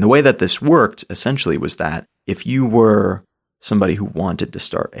 And the way that this worked essentially was that if you were somebody who wanted to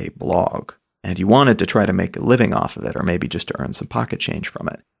start a blog and you wanted to try to make a living off of it, or maybe just to earn some pocket change from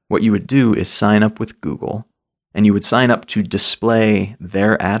it, what you would do is sign up with Google. And you would sign up to display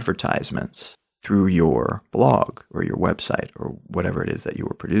their advertisements through your blog or your website or whatever it is that you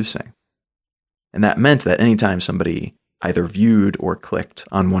were producing. And that meant that anytime somebody either viewed or clicked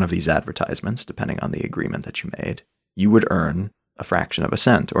on one of these advertisements, depending on the agreement that you made, you would earn a fraction of a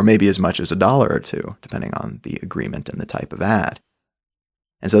cent, or maybe as much as $1 or $2, depending on the agreement and the type of ad.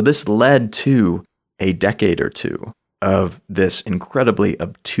 And so this led to a decade or two of this incredibly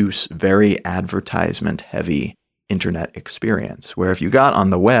obtuse, very advertisement-heavy internet experience, where if you got on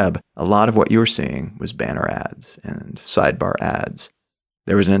the web, a lot of what you were seeing was banner ads and sidebar ads.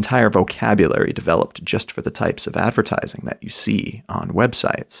 There was an entire vocabulary developed just for the types of advertising that you see on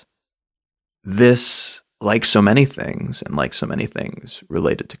websites. This, like so many things, and like so many things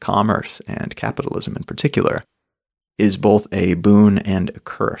related to commerce and capitalism in particular, is both a boon and a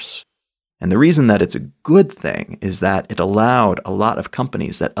curse. And the reason that it's a good thing is that it allowed a lot of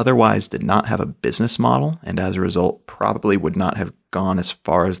companies that otherwise did not have a business model, and as a result probably would not have gone as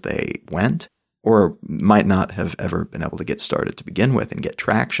far as they went, or might not have ever been able to get started to begin with and get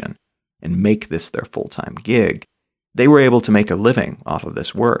traction and make this their full-time gig. They were able to make a living off of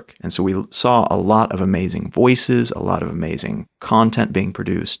this work. And so we saw a lot of amazing voices, a lot of amazing content being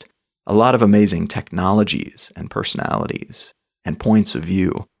produced, a lot of amazing technologies and personalities and points of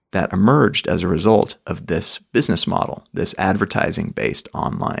view that emerged as a result of this business model, this advertising-based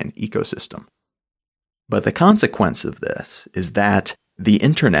online ecosystem. But the consequence of this is that the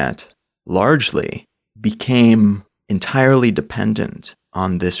internet largely became entirely dependent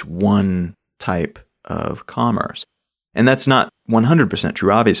on this one type of commerce. And that's not 100%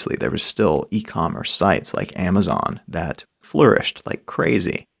 true, obviously. There was still e-commerce sites like Amazon that flourished like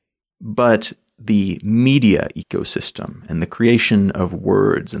crazy. But the media ecosystem and the creation of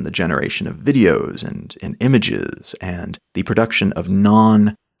words and the generation of videos and images and the production of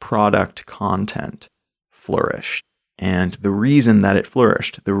non-product content flourished. And the reason that it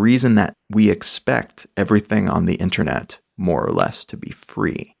flourished, the reason that we expect everything on the internet more or less to be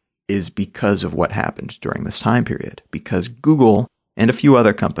free, is because of what happened during this time period. Because Google and a few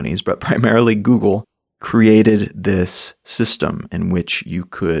other companies, but primarily Google, created this system in which you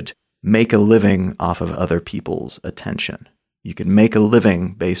could make a living off of other people's attention. You could make a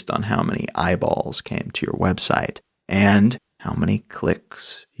living based on how many eyeballs came to your website and how many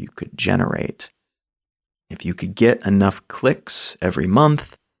clicks you could generate. If you could get enough clicks every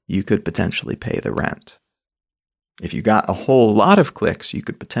month, you could potentially pay the rent. If you got a whole lot of clicks, you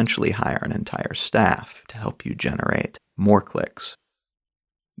could potentially hire an entire staff to help you generate more clicks.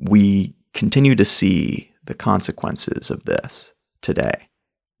 We continue to see the consequences of this today,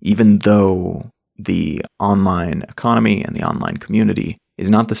 even though the online economy and the online community is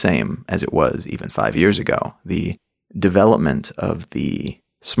not the same as it was even 5 years ago. The development of the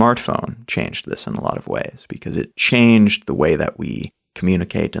smartphone changed this in a lot of ways because it changed the way that we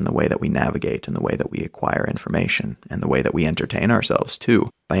communicate and the way that we navigate and the way that we acquire information and the way that we entertain ourselves too,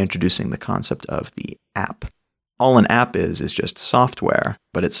 by introducing the concept of the app. All an app is just software,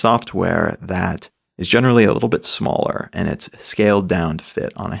 but it's software that is generally a little bit smaller and it's scaled down to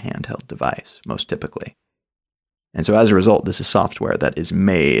fit on a handheld device, most typically. And so as a result, this is software that is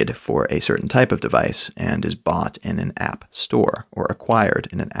made for a certain type of device and is bought in an app store or acquired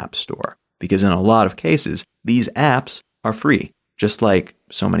in an app store. Because in a lot of cases, these apps are free. Just like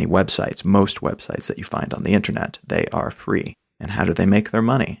so many websites, most websites that you find on the internet, they are free. And how do they make their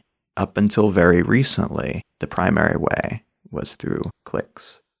money? Up until very recently, the primary way was through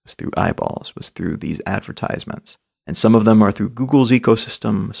clicks, was through eyeballs, was through these advertisements. And some of them are through Google's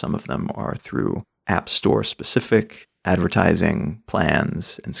ecosystem, some of them are through App Store specific advertising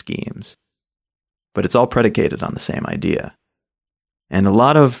plans and schemes. But it's all predicated on the same idea. And a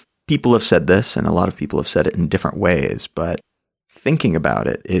lot of people have said this, and a lot of people have said it in different ways, but thinking about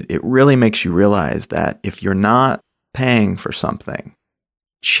it, it really makes you realize that if you're not paying for something,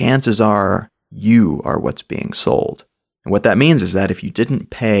 chances are you are what's being sold. And what that means is that if you didn't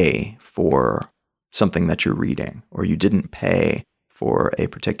pay for something that you're reading, or you didn't pay for a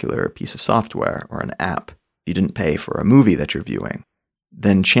particular piece of software or an app, you didn't pay for a movie that you're viewing,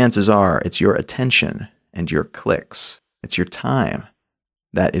 then chances are it's your attention and your clicks, it's your time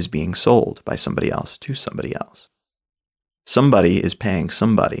that is being sold by somebody else to somebody else. Somebody is paying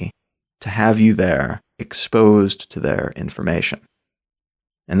somebody to have you there exposed to their information.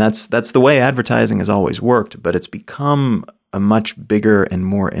 And that's the way advertising has always worked, but it's become a much bigger and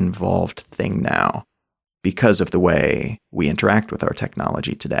more involved thing now because of the way we interact with our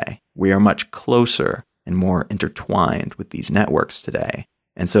technology today. We are much closer and more intertwined with these networks today.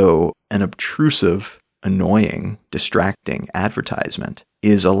 And so an obtrusive, annoying, distracting advertisement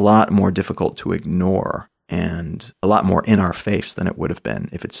is a lot more difficult to ignore and a lot more in our face than it would have been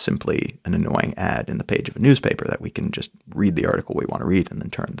if it's simply an annoying ad in the page of a newspaper that we can just read the article we want to read and then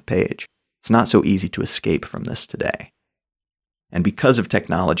turn the page. It's not so easy to escape from this today. And because of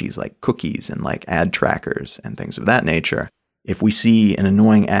technologies like cookies and like ad trackers and things of that nature, if we see an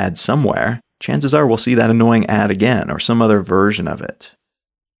annoying ad somewhere, chances are we'll see that annoying ad again or some other version of it.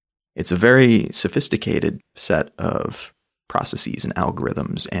 It's a very sophisticated set of processes and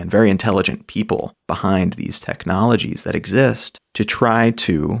algorithms and very intelligent people behind these technologies that exist to try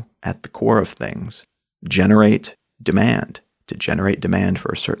to, at the core of things, generate demand, to generate demand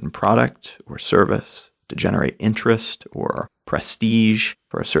for a certain product or service, to generate interest or prestige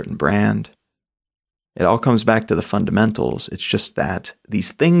for a certain brand. It all comes back to the fundamentals. It's just that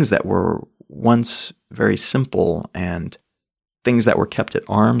these things that were once very simple and things that were kept at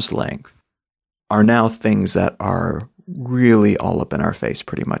arm's length are now things that are really all up in our face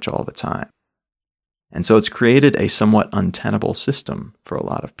pretty much all the time. And so it's created a somewhat untenable system for a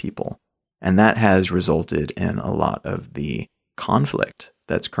lot of people. And that has resulted in a lot of the conflict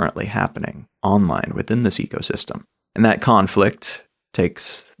that's currently happening online within this ecosystem. And that conflict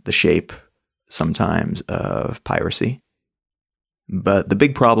takes the shape sometimes of piracy. But the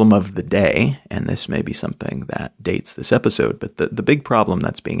big problem of the day, and this may be something that dates this episode, but the big problem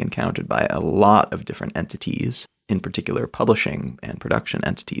that's being encountered by a lot of different entities, in particular publishing and production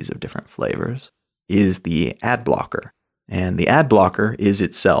entities of different flavors, is the ad blocker. And the ad blocker is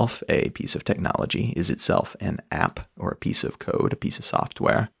itself a piece of technology, is itself an app or a piece of code, a piece of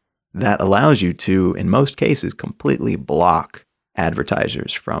software that allows you to, in most cases, completely block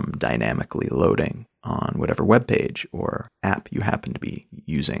advertisers from dynamically loading on whatever web page or app you happen to be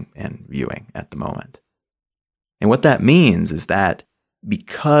using and viewing at the moment. And what that means is that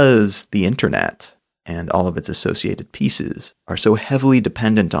because the internet and all of its associated pieces are so heavily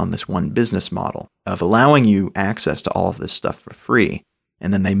dependent on this one business model of allowing you access to all of this stuff for free,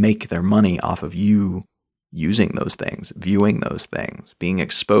 and then they make their money off of you using those things, viewing those things, being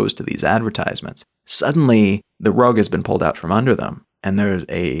exposed to these advertisements, suddenly the rug has been pulled out from under them, and there's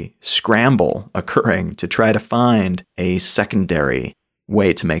a scramble occurring to try to find a secondary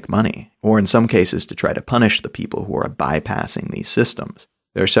way to make money, or in some cases to try to punish the people who are bypassing these systems.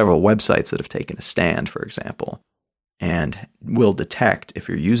 There are several websites that have taken a stand, for example, and will detect if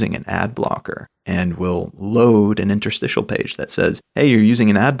you're using an ad blocker and will load an interstitial page that says, hey, you're using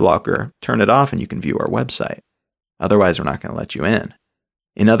an ad blocker, turn it off and you can view our website. Otherwise, we're not going to let you in.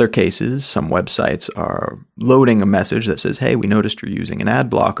 In other cases, some websites are loading a message that says, hey, we noticed you're using an ad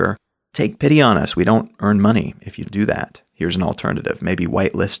blocker. Take pity on us. We don't earn money if you do that. Here's an alternative. Maybe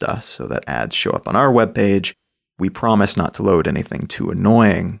whitelist us so that ads show up on our webpage. We promise not to load anything too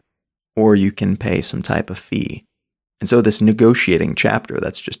annoying, or you can pay some type of fee. And so this negotiating chapter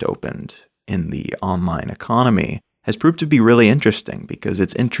that's just opened in the online economy has proved to be really interesting because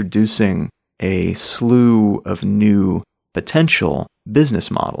it's introducing a slew of new potential business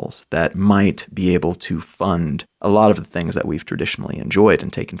models that might be able to fund a lot of the things that we've traditionally enjoyed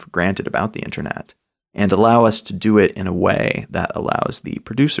and taken for granted about the internet, and allow us to do it in a way that allows the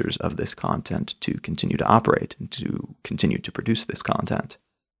producers of this content to continue to operate and to continue to produce this content.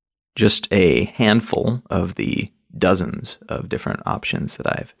 Just a handful of the dozens of different options that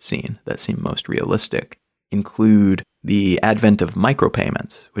I've seen that seem most realistic include the advent of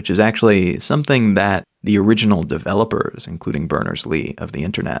micropayments, which is actually something that the original developers, including Berners-Lee of the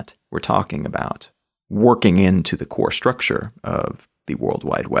internet, were talking about, working into the core structure of the World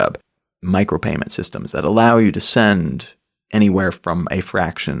Wide Web. Micropayment systems that allow you to send anywhere from a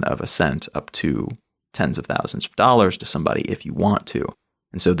fraction of a cent up to tens of thousands of dollars to somebody if you want to.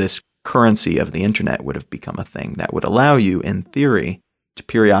 And so this currency of the internet would have become a thing that would allow you, in theory, to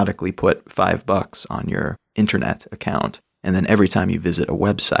periodically put $5 on your internet account. And then every time you visit a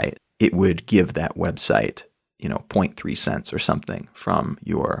website, it would give that website, 0.3 cents or something from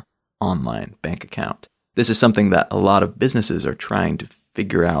your online bank account. This is something that a lot of businesses are trying to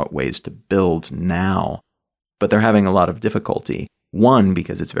figure out ways to build now, but they're having a lot of difficulty. One,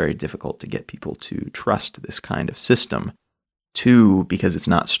 because it's very difficult to get people to trust this kind of system. Two, because it's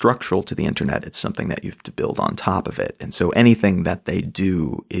not structural to the internet. It's something that you have to build on top of it. And so anything that they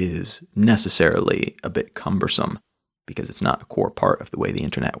do is necessarily a bit cumbersome because it's not a core part of the way the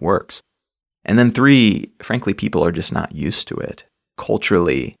internet works. And then three, frankly, people are just not used to it.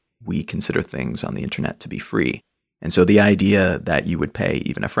 Culturally, we consider things on the internet to be free. And so the idea that you would pay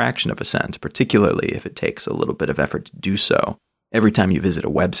even a fraction of a cent, particularly if it takes a little bit of effort to do so, every time you visit a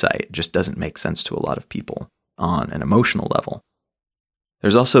website just doesn't make sense to a lot of people on an emotional level.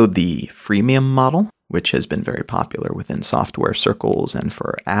 There's also the freemium model, which has been very popular within software circles and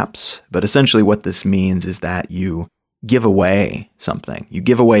for apps. But essentially what this means is that you give away something. You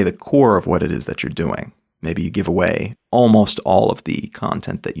give away the core of what it is that you're doing. Maybe you give away almost all of the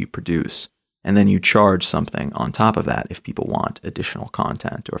content that you produce. And then you charge something on top of that if people want additional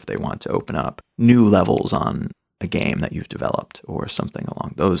content or if they want to open up new levels on a game that you've developed or something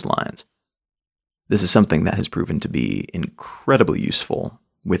along those lines. This is something that has proven to be incredibly useful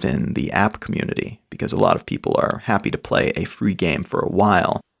within the app community because a lot of people are happy to play a free game for a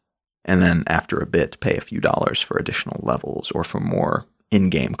while and then after a bit pay a few dollars for additional levels or for more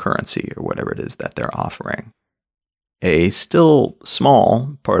in-game currency or whatever it is that they're offering. A still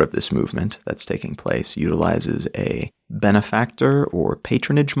small part of this movement that's taking place utilizes a benefactor or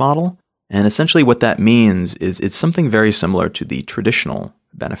patronage model. And essentially what that means is it's something very similar to the traditional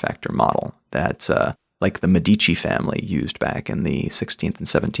benefactor model that like the Medici family used back in the 16th and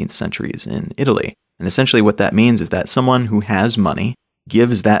 17th centuries in Italy. And essentially what that means is that someone who has money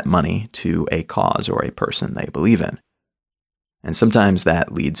gives that money to a cause or a person they believe in. And sometimes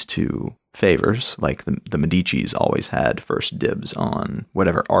that leads to favors, like the Medicis always had first dibs on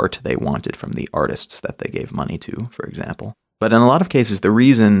whatever art they wanted from the artists that they gave money to, for example. But in a lot of cases, the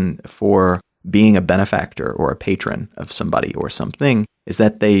reason for being a benefactor or a patron of somebody or something is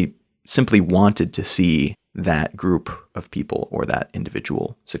that they simply wanted to see that group of people or that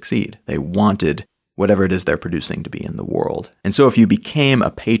individual succeed. They wanted whatever it is they're producing to be in the world. And so if you became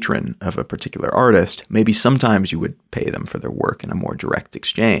a patron of a particular artist, maybe sometimes you would pay them for their work in a more direct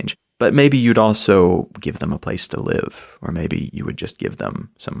exchange. But maybe you'd also give them a place to live, or maybe you would just give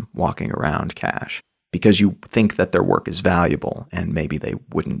them some walking around cash because you think that their work is valuable and maybe they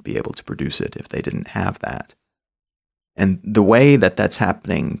wouldn't be able to produce it if they didn't have that. And the way that that's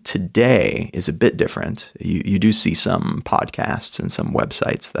happening today is a bit different. You do see some podcasts and some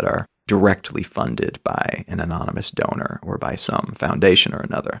websites that are directly funded by an anonymous donor or by some foundation or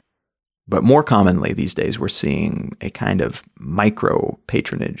another. But more commonly these days, we're seeing a kind of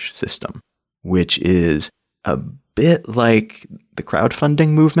micro-patronage system, which is a bit like the crowdfunding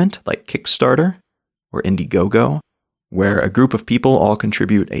movement, like Kickstarter or Indiegogo, where a group of people all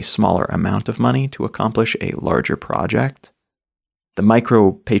contribute a smaller amount of money to accomplish a larger project. The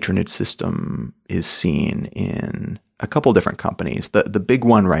micro-patronage system is seen in a couple different companies. The big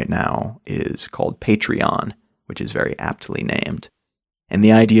one right now is called Patreon, which is very aptly named. And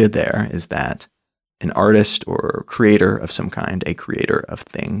the idea there is that an artist or creator of some kind, a creator of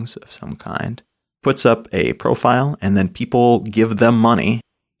things of some kind, puts up a profile and then people give them money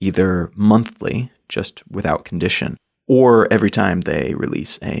either monthly, just without condition, or every time they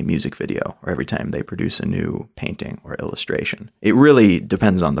release a music video or every time they produce a new painting or illustration. It really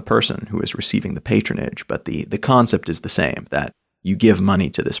depends on the person who is receiving the patronage, but the concept is the same, that you give money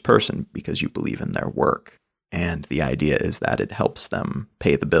to this person because you believe in their work. And the idea is that it helps them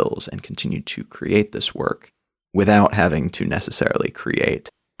pay the bills and continue to create this work without having to necessarily create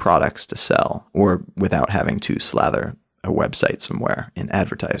products to sell or without having to slather a website somewhere in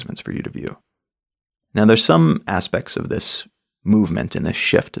advertisements for you to view. Now, there's some aspects of this movement and this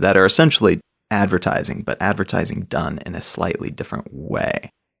shift that are essentially advertising, but advertising done in a slightly different way.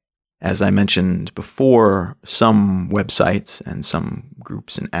 As I mentioned before, some websites and some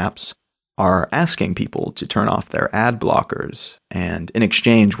groups and apps are asking people to turn off their ad blockers, and in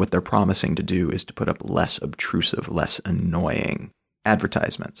exchange, what they're promising to do is to put up less obtrusive, less annoying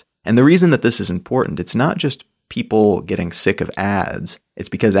advertisements. And the reason that this is important, it's not just people getting sick of ads, it's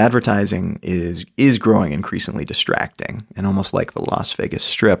because advertising is growing increasingly distracting, and almost like the Las Vegas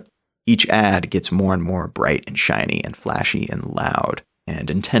Strip, each ad gets more and more bright and shiny and flashy and loud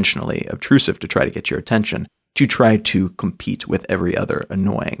and intentionally obtrusive to try to get your attention, to try to compete with every other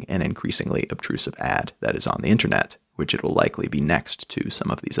annoying and increasingly obtrusive ad that is on the internet, which it will likely be next to some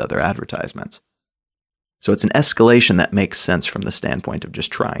of these other advertisements. So it's an escalation that makes sense from the standpoint of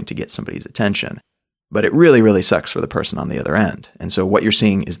just trying to get somebody's attention. But it really, really sucks for the person on the other end. And so what you're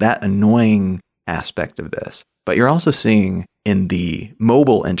seeing is that annoying aspect of this. But you're also seeing in the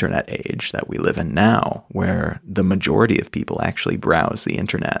mobile internet age that we live in now, where the majority of people actually browse the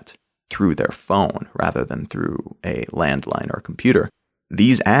internet through their phone rather than through a landline or computer,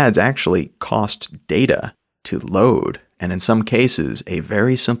 these ads actually cost data to load. And in some cases, a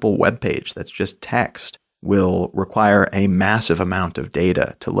very simple web page that's just text will require a massive amount of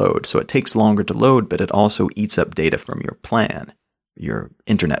data to load. So it takes longer to load, but it also eats up data from your plan, your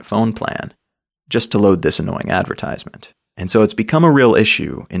internet phone plan, just to load this annoying advertisement. And so it's become a real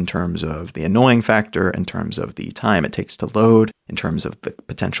issue in terms of the annoying factor, in terms of the time it takes to load, in terms of the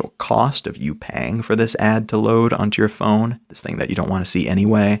potential cost of you paying for this ad to load onto your phone, this thing that you don't want to see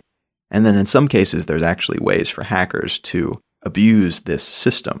anyway. And then in some cases, there's actually ways for hackers to abuse this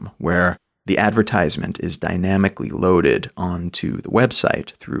system where the advertisement is dynamically loaded onto the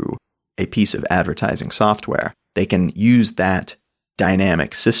website through a piece of advertising software. They can use that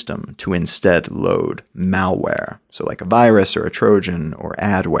dynamic system to instead load malware. So like a virus or a Trojan or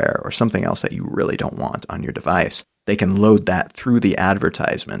adware or something else that you really don't want on your device. They can load that through the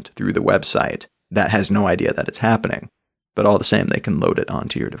advertisement, through the website, that has no idea that it's happening. But all the same, they can load it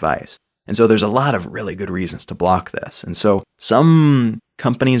onto your device. And so there's a lot of really good reasons to block this. And so some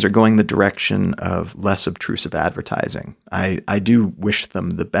companies are going the direction of less obtrusive advertising. I do wish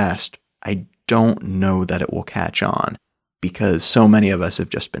them the best. I don't know that it will catch on because so many of us have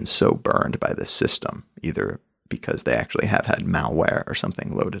just been so burned by this system, either because they actually have had malware or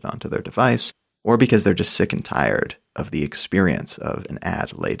something loaded onto their device, or because they're just sick and tired of the experience of an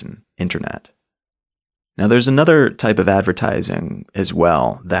ad-laden internet. Now, there's another type of advertising as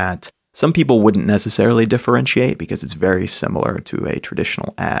well that some people wouldn't necessarily differentiate because it's very similar to a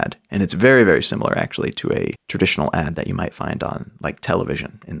traditional ad. And it's very, very similar actually to a traditional ad that you might find on like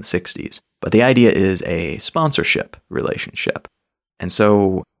television in the 60s. But the idea is a sponsorship relationship. And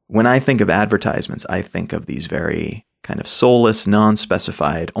so when I think of advertisements, I think of these very kind of soulless,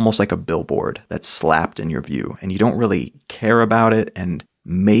 non-specified, almost like a billboard that's slapped in your view and you don't really care about it. And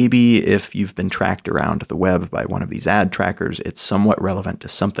maybe if you've been tracked around the web by one of these ad trackers, it's somewhat relevant to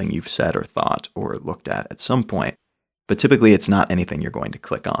something you've said or thought or looked at some point. But typically it's not anything you're going to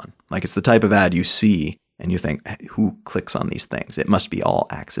click on. Like it's the type of ad you see And you think, who clicks on these things? It must be all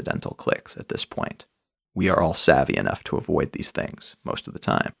accidental clicks at this point. We are all savvy enough to avoid these things most of the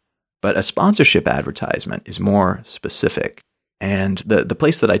time. But a sponsorship advertisement is more specific. And the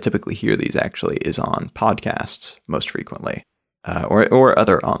place that I typically hear these actually is on podcasts most frequently, or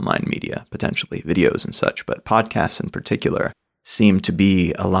other online media, potentially videos and such. But podcasts in particular seem to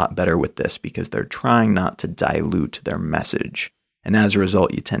be a lot better with this because they're trying not to dilute their message. And as a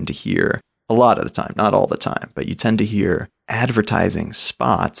result, you tend to hear a lot of the time, not all the time, but you tend to hear advertising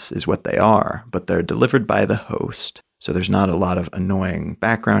spots is what they are, but they're delivered by the host. So there's not a lot of annoying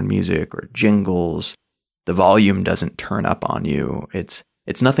background music or jingles. The volume doesn't turn up on you. It's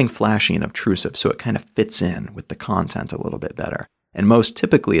nothing flashy and obtrusive, so it kind of fits in with the content a little bit better. And most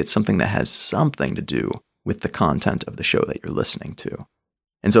typically, it's something that has something to do with the content of the show that you're listening to.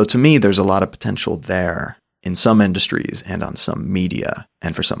 And so to me, there's a lot of potential there in some industries and on some media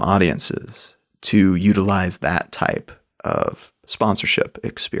and for some audiences to utilize that type of sponsorship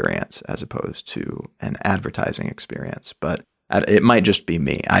experience as opposed to an advertising experience. But it might just be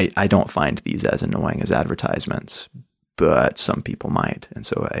me. I don't find these as annoying as advertisements, but some people might. And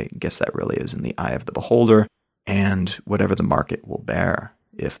so I guess that really is in the eye of the beholder and whatever the market will bear.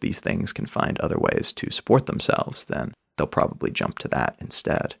 If these things can find other ways to support themselves, then they'll probably jump to that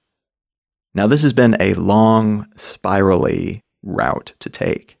instead. Now, this has been a long, spirally route to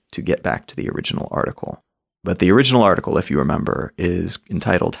take to get back to the original article. But the original article, if you remember, is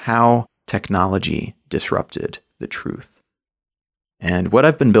entitled How Technology Disrupted the Truth. And what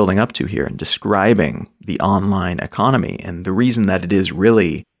I've been building up to here and describing the online economy and the reason that it is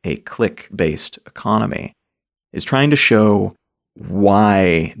really a click-based economy is trying to show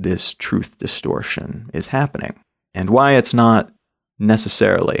why this truth distortion is happening and why it's not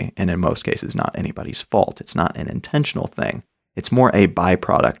necessarily, and in most cases, not anybody's fault. It's not an intentional thing. It's more a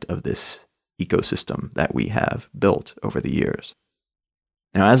byproduct of this ecosystem that we have built over the years.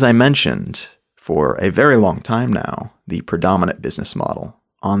 Now, as I mentioned, for a very long time now, the predominant business model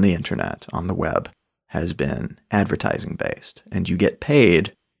on the internet, on the web, has been advertising based, and you get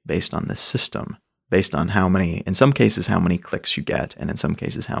paid based on this system, based on how many, in some cases, how many clicks you get, and in some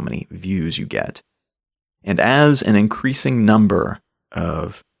cases, how many views you get. And as an increasing number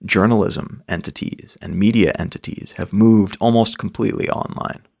of journalism entities and media entities have moved almost completely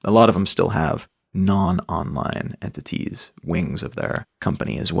online, a lot of them still have non-online entities, wings of their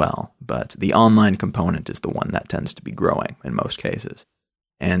company as well, but the online component is the one that tends to be growing in most cases.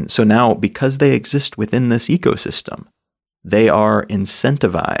 And so now, because they exist within this ecosystem, they are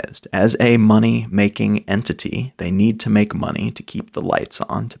incentivized as a money-making entity. They need to make money to keep the lights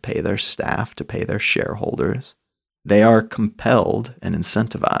on, to pay their staff, to pay their shareholders. They are compelled and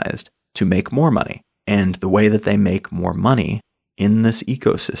incentivized to make more money. And the way that they make more money in this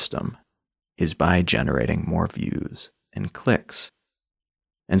ecosystem is by generating more views and clicks.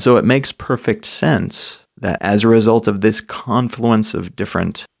 And so it makes perfect sense that as a result of this confluence of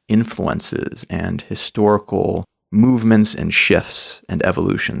different influences and historical movements and shifts and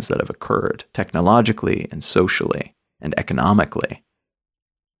evolutions that have occurred technologically and socially and economically,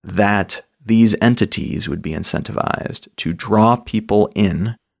 that these entities would be incentivized to draw people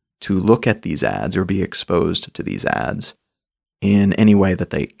in to look at these ads or be exposed to these ads in any way that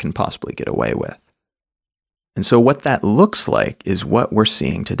they can possibly get away with. And so what that looks like is what we're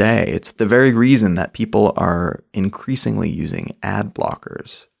seeing today. It's the very reason that people are increasingly using ad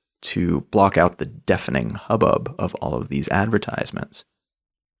blockers to block out the deafening hubbub of all of these advertisements.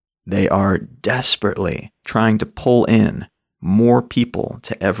 They are desperately trying to pull in more people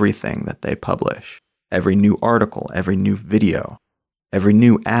to everything that they publish. Every new article, every new video, every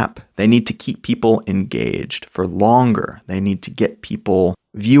new app. They need to keep people engaged for longer. They need to get people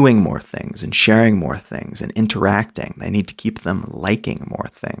viewing more things and sharing more things and interacting. They need to keep them liking more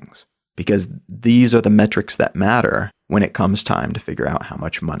things because these are the metrics that matter when it comes time to figure out how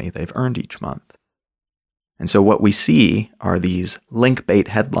much money they've earned each month. And so what we see are these link bait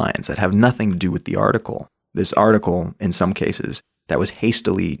headlines that have nothing to do with the article. This article, in some cases, that was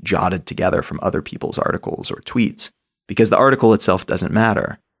hastily jotted together from other people's articles or tweets, because the article itself doesn't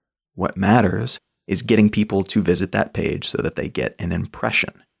matter. What matters is getting people to visit that page so that they get an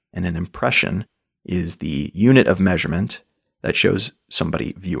impression. And an impression is the unit of measurement that shows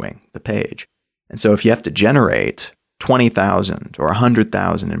somebody viewing the page. And so if you have to generate 20,000 or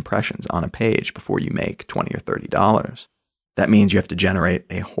 100,000 impressions on a page before you make $20 or $30, that means you have to generate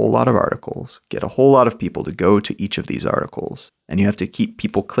a whole lot of articles, get a whole lot of people to go to each of these articles, and you have to keep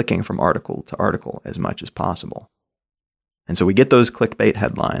people clicking from article to article as much as possible. And so we get those clickbait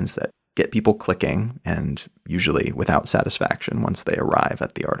headlines that get people clicking, and usually without satisfaction once they arrive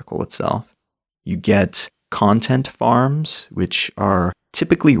at the article itself. You get content farms, which are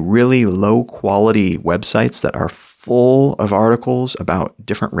typically really low quality websites that are full of articles about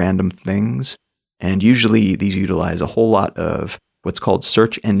different random things. And usually these utilize a whole lot of what's called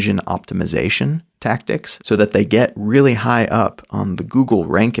search engine optimization tactics so that they get really high up on the Google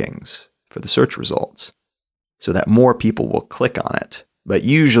rankings for the search results so that more people will click on it, but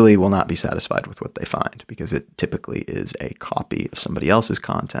usually will not be satisfied with what they find because it typically is a copy of somebody else's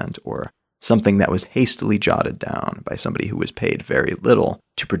content or something that was hastily jotted down by somebody who was paid very little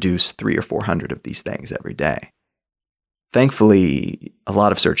to produce 300 or 400 of these things every day. Thankfully, a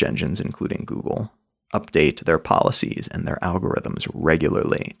lot of search engines, including Google, update their policies and their algorithms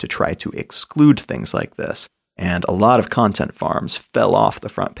regularly to try to exclude things like this. And a lot of content farms fell off the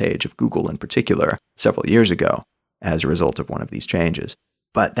front page of Google in particular several years ago as a result of one of these changes.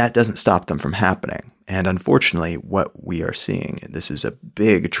 But that doesn't stop them from happening. And unfortunately, what we are seeing, and this is a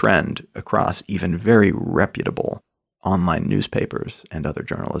big trend across even very reputable online newspapers and other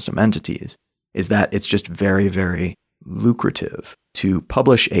journalism entities, is that it's just very, very lucrative to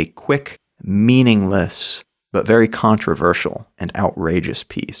publish a quick, meaningless, but very controversial and outrageous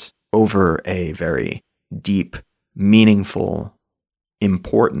piece over a very deep, meaningful,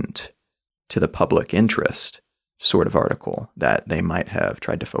 important to the public interest sort of article that they might have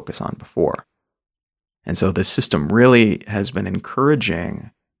tried to focus on before. And so this system really has been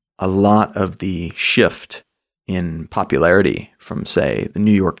encouraging a lot of the shift in popularity from, say, the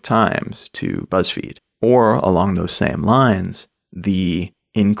New York Times to BuzzFeed, or along those same lines, the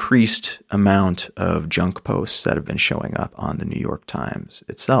increased amount of junk posts that have been showing up on the New York Times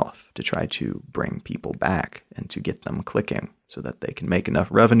itself to try to bring people back and to get them clicking so that they can make enough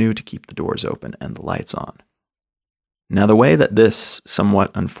revenue to keep the doors open and the lights on. Now, the way that this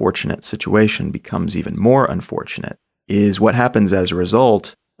somewhat unfortunate situation becomes even more unfortunate is what happens as a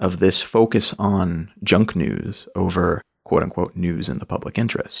result of this focus on junk news over quote-unquote news in the public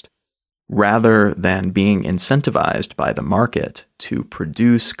interest. Rather than being incentivized by the market to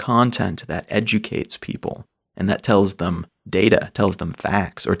produce content that educates people and that tells them data, tells them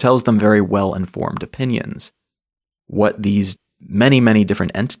facts, or tells them very well-informed opinions, what these many, many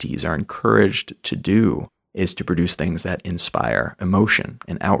different entities are encouraged to do is to produce things that inspire emotion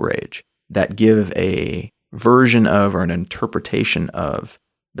and outrage, that give a version of or an interpretation of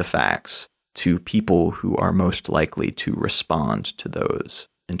the facts to people who are most likely to respond to those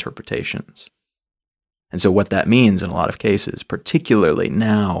interpretations. And so what that means in a lot of cases, particularly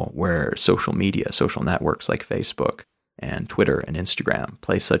now where social media, social networks like Facebook and Twitter and Instagram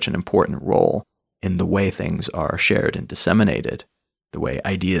play such an important role in the way things are shared and disseminated, the way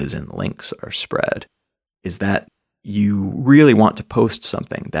ideas and links are spread, is that you really want to post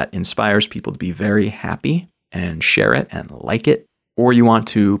something that inspires people to be very happy and share it and like it, or you want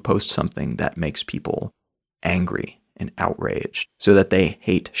to post something that makes people angry and outraged so that they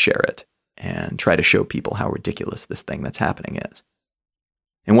share it and try to show people how ridiculous this thing that's happening is.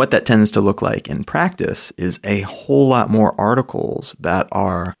 And what that tends to look like in practice is a whole lot more articles that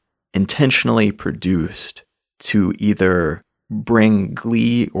are intentionally produced to either bring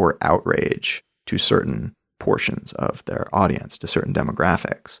glee or outrage to certain portions of their audience, to certain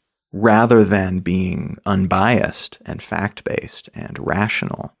demographics, rather than being unbiased and fact-based and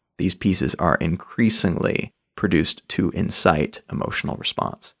rational. These pieces are increasingly produced to incite emotional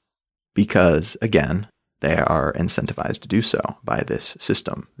response because, again, they are incentivized to do so by this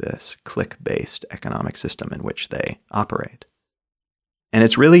system, this click-based economic system in which they operate. And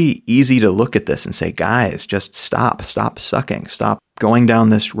it's really easy to look at this and say, guys, just stop sucking, stop going down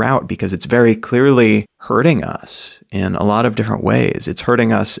this route because it's very clearly hurting us in a lot of different ways. It's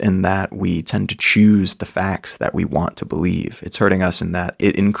hurting us in that we tend to choose the facts that we want to believe. It's hurting us in that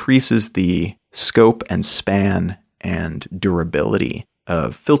it increases the scope and span and durability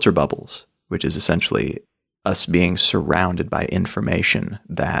of filter bubbles, which is essentially us being surrounded by information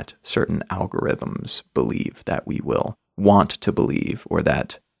that certain algorithms believe that we will want to believe or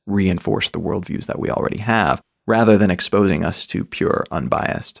that reinforce the worldviews that we already have, rather than exposing us to pure,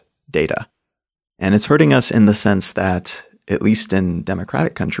 unbiased data. And it's hurting us in the sense that, at least in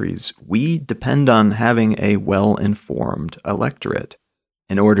democratic countries, we depend on having a well-informed electorate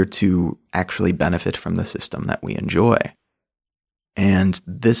in order to actually benefit from the system that we enjoy. And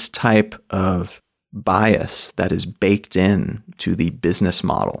this type of bias that is baked in to the business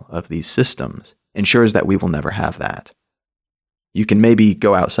model of these systems ensures that we will never have that. You can maybe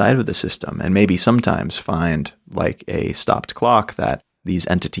go outside of the system and maybe sometimes find, like a stopped clock, that these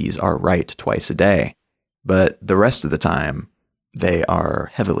entities are right twice a day. But the rest of the time, they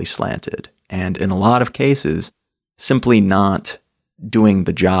are heavily slanted and in a lot of cases, simply not doing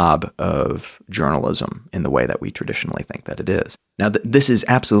the job of journalism in the way that we traditionally think that it is. Now, this is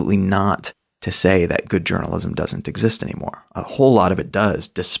absolutely not to say that good journalism doesn't exist anymore. A whole lot of it does,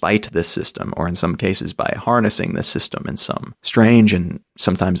 despite this system, or in some cases by harnessing this system in some strange and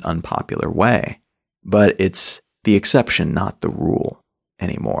sometimes unpopular way. But it's the exception, not the rule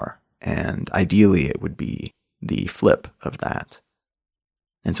anymore. And ideally, it would be the flip of that.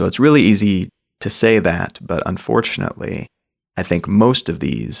 And so it's really easy to say that, but unfortunately, I think most of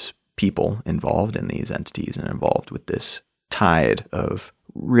these people involved in these entities and involved with this tide of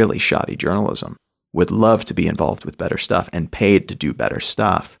really shoddy journalism would love to be involved with better stuff and paid to do better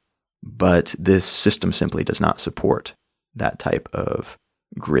stuff. But this system simply does not support that type of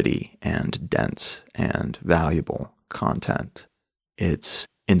gritty and dense and valuable content. It's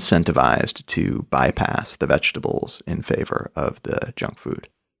incentivized to bypass the vegetables in favor of the junk food.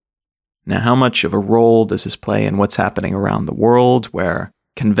 Now, how much of a role does this play in what's happening around the world, where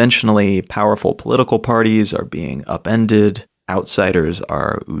conventionally powerful political parties are being upended, outsiders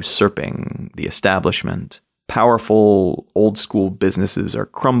are usurping the establishment, powerful old-school businesses are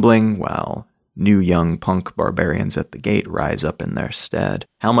crumbling while new young punk barbarians at the gate rise up in their stead?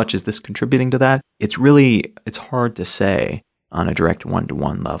 How much is this contributing to that? It's hard to say on a direct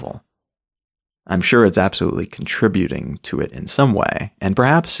one-to-one level. I'm sure it's absolutely contributing to it in some way, and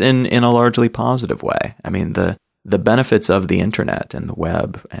perhaps in a largely positive way. I mean, the benefits of the internet and the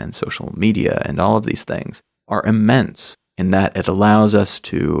web and social media and all of these things are immense in that it allows us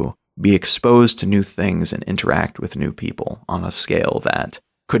to be exposed to new things and interact with new people on a scale that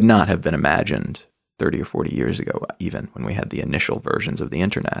could not have been imagined 30 or 40 years ago, even when we had the initial versions of the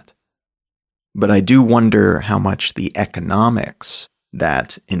internet. But I do wonder how much the economics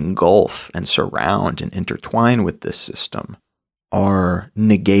that engulf and surround and intertwine with this system are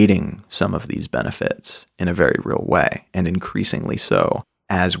negating some of these benefits in a very real way, and increasingly so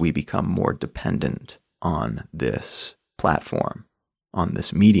as we become more dependent on this platform, on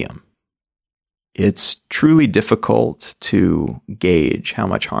this medium. It's truly difficult to gauge how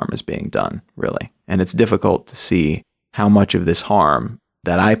much harm is being done, really. And it's difficult to see how much of this harm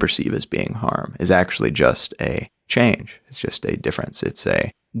that I perceive as being harm is actually just a change. It's just a difference. It's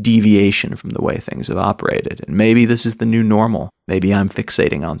a deviation from the way things have operated. And maybe this is the new normal. Maybe I'm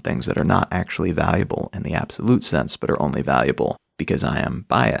fixating on things that are not actually valuable in the absolute sense, but are only valuable because I am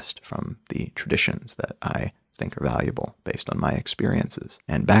biased from the traditions that I think are valuable based on my experiences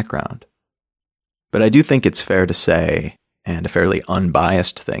and background. But I do think it's fair to say, and a fairly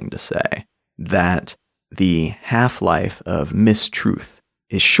unbiased thing to say, that the half-life of mistruth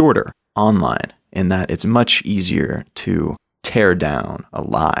is shorter online, in that it's much easier to tear down a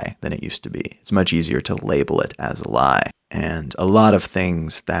lie than it used to be. It's much easier to label it as a lie. And a lot of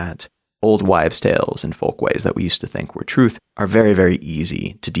things that old wives' tales and folkways that we used to think were truth are very, very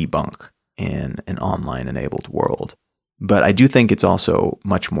easy to debunk in an online-enabled world. But I do think it's also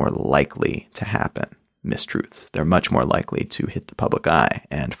much more likely to happen, mistruths. They're much more likely to hit the public eye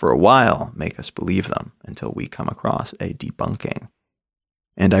and for a while make us believe them until we come across a debunking.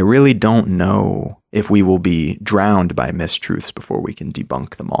 And I really don't know if we will be drowned by mistruths before we can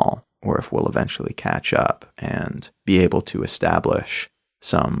debunk them all, or if we'll eventually catch up and be able to establish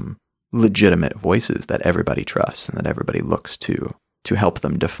some legitimate voices that everybody trusts and that everybody looks to help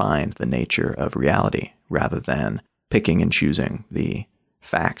them define the nature of reality, rather than picking and choosing the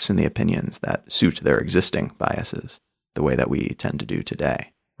facts and the opinions that suit their existing biases, the way that we tend to do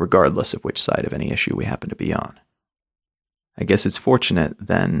today, regardless of which side of any issue we happen to be on. I guess it's fortunate,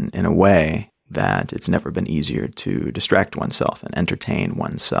 then, in a way, that it's never been easier to distract oneself and entertain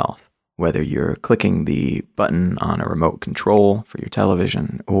oneself, whether you're clicking the button on a remote control for your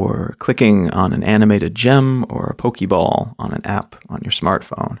television, or clicking on an animated gem or a Pokeball on an app on your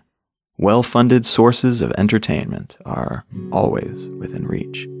smartphone. Well-funded sources of entertainment are always within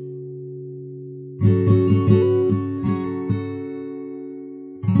reach.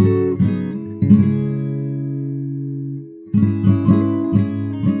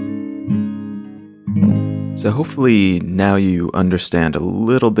 So hopefully now you understand a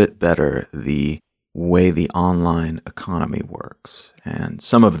little bit better the way the online economy works, and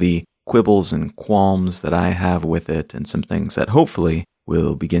some of the quibbles and qualms that I have with it, and some things that hopefully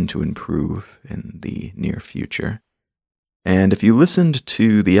will begin to improve in the near future. And if you listened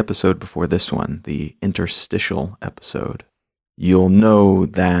to the episode before this one, the interstitial episode, you'll know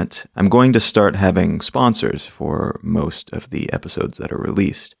that I'm going to start having sponsors for most of the episodes that are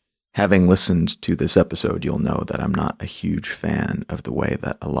released. Having listened to this episode, you'll know that I'm not a huge fan of the way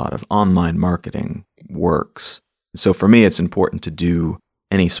that a lot of online marketing works. So for me, it's important to do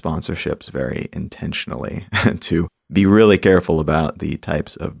any sponsorships very intentionally, to be really careful about the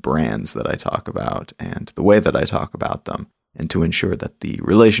types of brands that I talk about and the way that I talk about them, and to ensure that the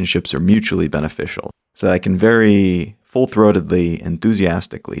relationships are mutually beneficial, so that I can very full-throatedly,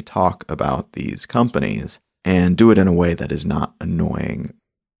 enthusiastically talk about these companies and do it in a way that is not annoying.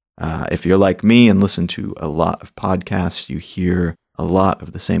 If you're like me and listen to a lot of podcasts, you hear a lot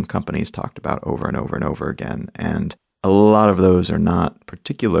of the same companies talked about over and over and over again, and a lot of those are not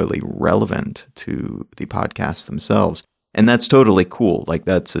particularly relevant to the podcasts themselves. And that's totally cool. Like,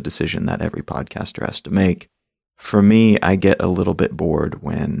 that's a decision that every podcaster has to make. For me, I get a little bit bored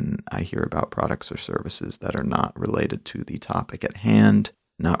when I hear about products or services that are not related to the topic at hand,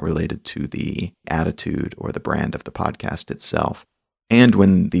 not related to the attitude or the brand of the podcast itself, and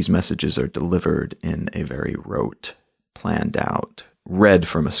when these messages are delivered in a very rote, planned out, read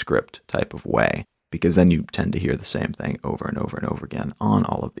from a script type of way, because then you tend to hear the same thing over and over and over again on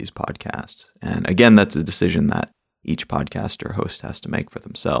all of these podcasts. And again, that's a decision that each podcaster or host has to make for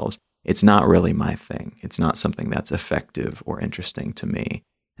themselves. It's not really my thing. It's not something that's effective or interesting to me.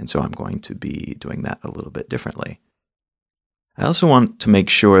 And so I'm going to be doing that a little bit differently. I also want to make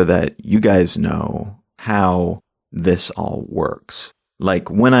sure that you guys know how this all works.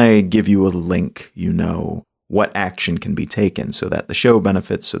 Like, when I give you a link, you know what action can be taken so that the show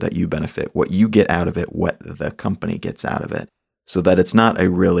benefits, so that you benefit, what you get out of it, what the company gets out of it, so that it's not a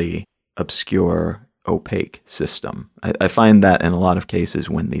really obscure, opaque system. I find that in a lot of cases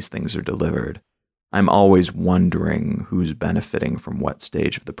when these things are delivered, I'm always wondering who's benefiting from what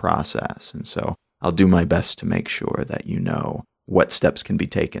stage of the process. And so I'll do my best to make sure that you know what steps can be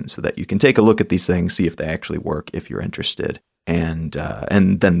taken so that you can take a look at these things, see if they actually work if you're interested. And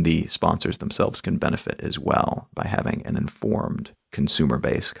then the sponsors themselves can benefit as well by having an informed consumer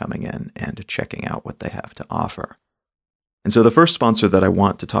base coming in and checking out what they have to offer. And so the first sponsor that I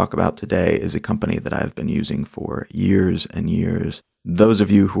want to talk about today is a company that I've been using for years and years. Those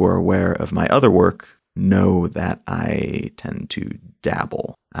of you who are aware of my other work know that I tend to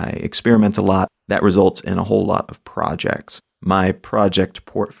dabble. I experiment a lot. That results in a whole lot of projects. My project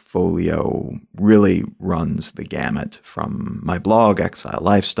portfolio really runs the gamut, from my blog, Exile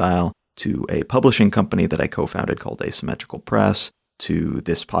Lifestyle, to a publishing company that I co-founded called Asymmetrical Press, to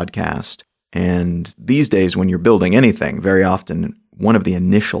this podcast. And these days, when you're building anything, very often one of the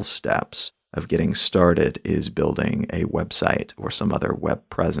initial steps of getting started is building a website or some other web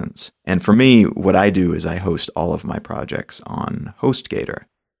presence. And for me, what I do is I host all of my projects on HostGator.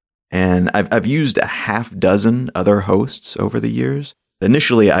 And I've used a half dozen other hosts over the years.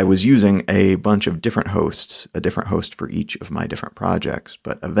 Initially, I was using a bunch of different hosts, a different host for each of my different projects,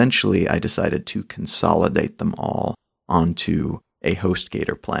 but eventually I decided to consolidate them all onto a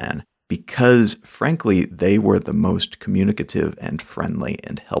HostGator plan because, frankly, they were the most communicative and friendly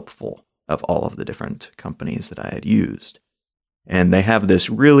and helpful of all of the different companies that I had used. And they have this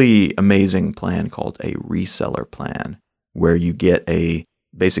really amazing plan called a reseller plan, where you get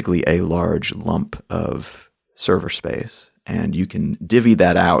basically a large lump of server space, and you can divvy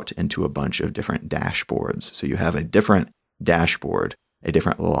that out into a bunch of different dashboards. So you have a different dashboard, a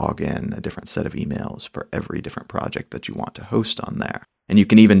different login, a different set of emails for every different project that you want to host on there. And you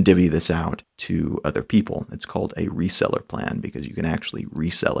can even divvy this out to other people. It's called a reseller plan because you can actually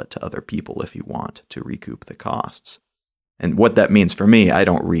resell it to other people if you want to recoup the costs. And what that means for me, I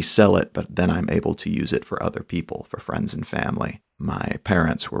don't resell it, but then I'm able to use it for other people, for friends and family. My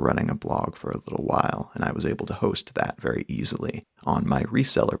parents were running a blog for a little while, and I was able to host that very easily on my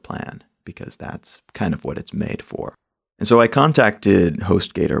reseller plan because that's kind of what it's made for. And so I contacted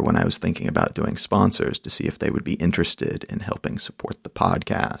HostGator when I was thinking about doing sponsors to see if they would be interested in helping support the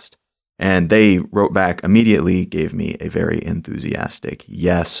podcast. And they wrote back immediately, gave me a very enthusiastic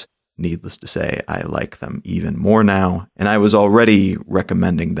yes. Needless to say, I like them even more now, and I was already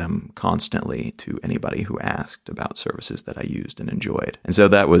recommending them constantly to anybody who asked about services that I used and enjoyed. And so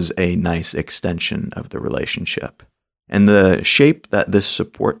that was a nice extension of the relationship. And the shape that this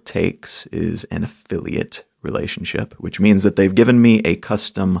support takes is an affiliate relationship, which means that they've given me a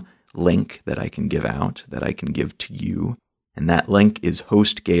custom link that I can give out, that I can give to you. And that link is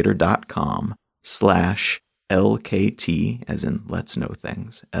hostgator.com/LKT, as in Let's Know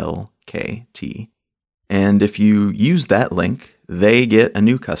Things, LKT. And if you use that link, they get a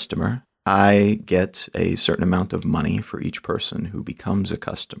new customer. I get a certain amount of money for each person who becomes a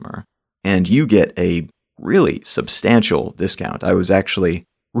customer. And you get a really substantial discount. I was actually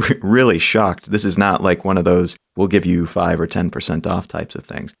really shocked. This is not like one of those, we'll give you 5 or 10% off types of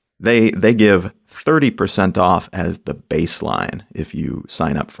things. They give 30% off as the baseline if you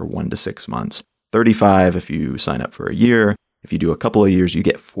sign up for 1 to 6 months. 35 if you sign up for a year. If you do a couple of years, you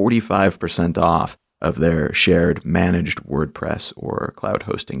get 45% off of their shared managed WordPress or cloud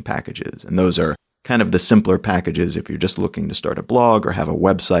hosting packages. And those are kind of the simpler packages. If you're just looking to start a blog or have a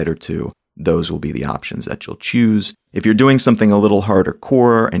website or two, those will be the options that you'll choose. If you're doing something a little harder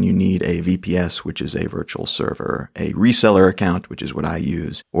core and you need a VPS, which is a virtual server, a reseller account, which is what I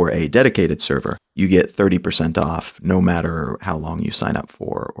use, or a dedicated server, you get 30% off no matter how long you sign up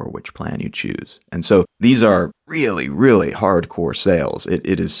for or which plan you choose. And so these are really, really hardcore sales.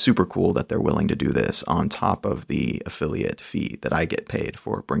 It is super cool that they're willing to do this on top of the affiliate fee that I get paid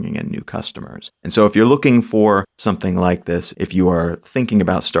for bringing in new customers. And so if you're looking for something like this, if you are thinking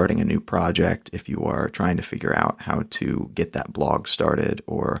about starting a new project, if you are trying to figure out how to get that blog started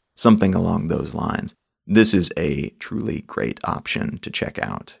or something along those lines, this is a truly great option to check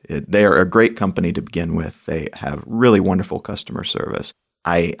out. They are a great company to begin with. They have really wonderful customer service.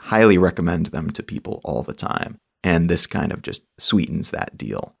 I highly recommend them to people all the time. And this kind of just sweetens that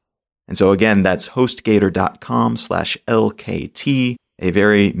deal. And so again, that's HostGator.com/LKT, a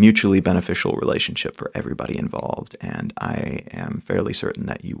very mutually beneficial relationship for everybody involved. And I am fairly certain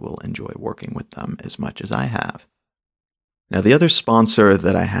that you will enjoy working with them as much as I have. Now, the other sponsor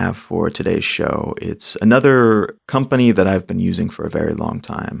that I have for today's show, it's another company that I've been using for a very long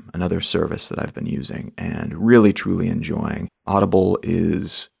time, another service that I've been using and really, truly enjoying. Audible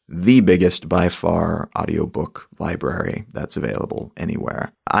is the biggest, by far, audiobook library that's available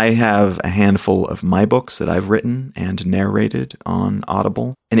anywhere. I have a handful of my books that I've written and narrated on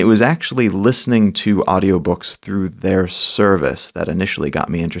Audible, and it was actually listening to audiobooks through their service that initially got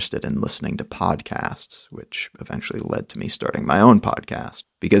me interested in listening to podcasts, which eventually led to me starting my own podcast.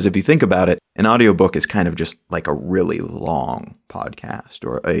 Because if you think about it, an audiobook is kind of just like a really long podcast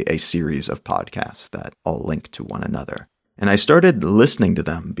or a series of podcasts that all link to one another. And I started listening to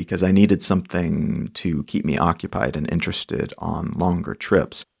them because I needed something to keep me occupied and interested on longer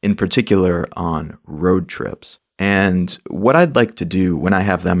trips, in particular on road trips. And what I'd like to do when I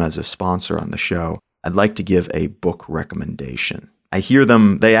have them as a sponsor on the show, I'd like to give a book recommendation. I hear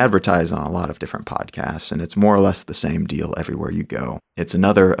them, they advertise on a lot of different podcasts, and it's more or less the same deal everywhere you go. It's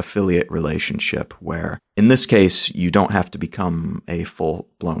another affiliate relationship where, in this case, you don't have to become a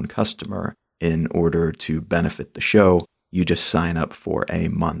full-blown customer in order to benefit the show. You just sign up for a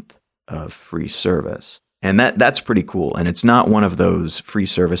month of free service. And that's pretty cool. And it's not one of those free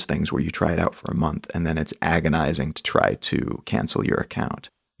service things where you try it out for a month and then it's agonizing to try to cancel your account.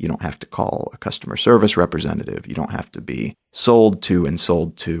 You don't have to call a customer service representative. You don't have to be sold to and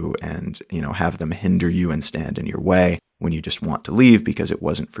have them hinder you and stand in your way when you just want to leave because it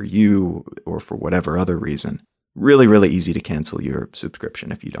wasn't for you or for whatever other reason. Really, really easy to cancel your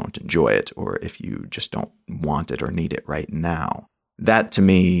subscription if you don't enjoy it or if you just don't want it or need it right now. That, to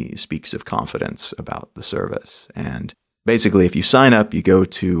me, speaks of confidence about the service. And basically, if you sign up, you go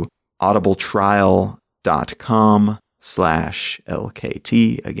to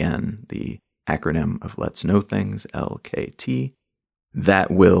audibletrial.com/LKT. Again, the acronym of Let's Know Things, LKT.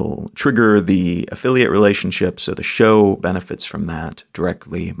 That will trigger the affiliate relationship, so the show benefits from that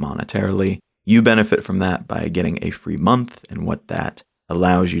directly monetarily. You benefit from that by getting a free month, and what that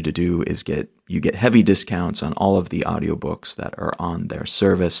allows you to do is you get heavy discounts on all of the audiobooks that are on their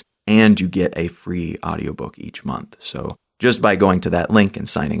service, and you get a free audiobook each month. So just by going to that link and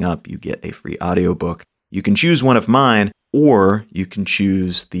signing up, you get a free audiobook. You can choose one of mine, or you can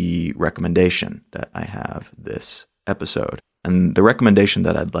choose the recommendation that I have this episode. And the recommendation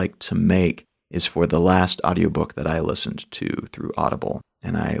that I'd like to make is for the last audiobook that I listened to through Audible.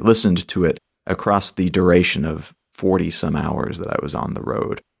 And I listened to it across the duration of 40-some hours that I was on the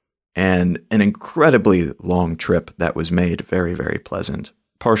road. And an incredibly long trip that was made very, very pleasant,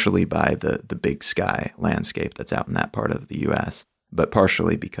 partially by the big sky landscape that's out in that part of the U.S., but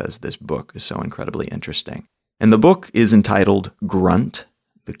partially because this book is so incredibly interesting. And the book is entitled Grunt,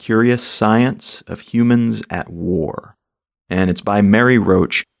 The Curious Science of Humans at War. And it's by Mary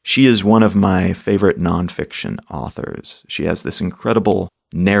Roach. She is one of my favorite nonfiction authors. She has this incredible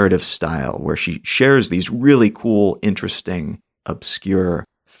narrative style where she shares these really cool, interesting, obscure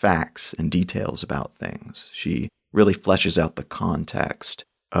facts and details about things. She really fleshes out the context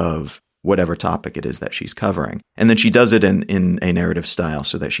of whatever topic it is that she's covering. And then she does it in a narrative style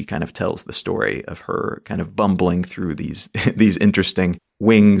so that she kind of tells the story of her kind of bumbling through these interesting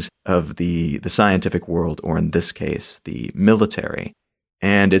wings of the scientific world, or in this case, the military.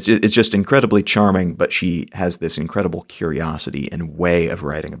 And it's just incredibly charming, but she has this incredible curiosity and way of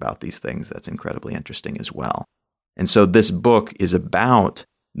writing about these things that's incredibly interesting as well. And so this book is about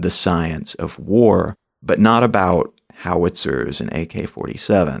the science of war, but not about howitzers and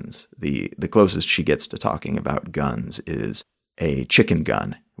AK-47s. The closest she gets to talking about guns is a chicken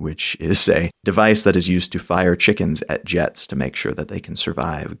gun, which is a device that is used to fire chickens at jets to make sure that they can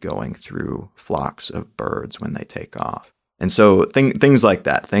survive going through flocks of birds when they take off. And so things like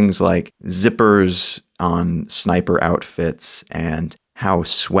that, things like zippers on sniper outfits, and how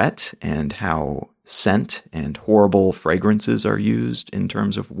sweat and how scent and horrible fragrances are used in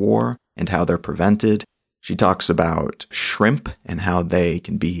terms of war and how they're prevented. She talks about shrimp and how they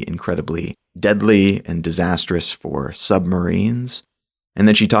can be incredibly deadly and disastrous for submarines. And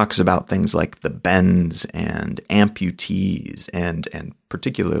then she talks about things like the bends and amputees, and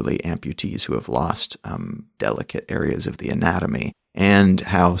particularly amputees who have lost delicate areas of the anatomy, and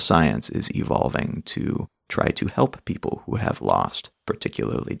how science is evolving to try to help people who have lost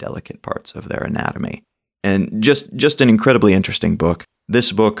particularly delicate parts of their anatomy. And just an incredibly interesting book.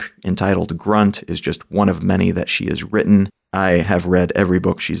 This book, entitled Grunt, is just one of many that she has written. I have read every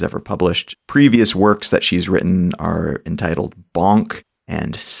book she's ever published. Previous works that she's written are entitled Bonk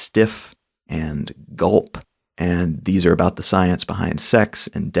and Stiff and Gulp, and these are about the science behind sex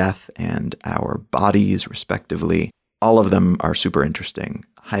and death and our bodies, respectively. All of them are super interesting,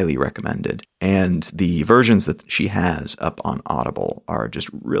 highly recommended, and the versions that she has up on Audible are just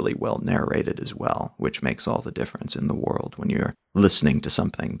really well narrated as well, which makes all the difference in the world when you're listening to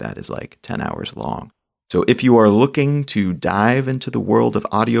something that is like 10 hours long. So if you are looking to dive into the world of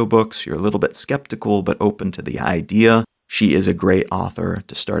audiobooks, you're a little bit skeptical but open to the idea, she is a great author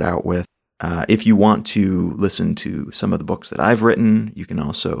to start out with. If you want to listen to some of the books that I've written, you can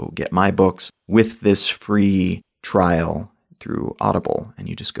also get my books with this free trial through Audible. And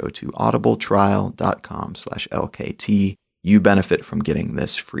you just go to audibletrial.com/LKT. You benefit from getting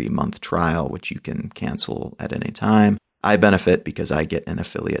this free month trial, which you can cancel at any time. I benefit because I get an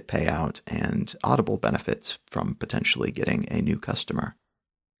affiliate payout, and Audible benefits from potentially getting a new customer.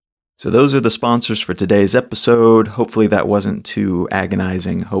 So those are the sponsors for today's episode. Hopefully that wasn't too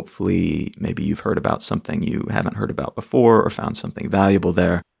agonizing. Hopefully maybe you've heard about something you haven't heard about before or found something valuable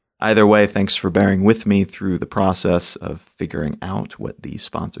there. Either way, thanks for bearing with me through the process of figuring out what the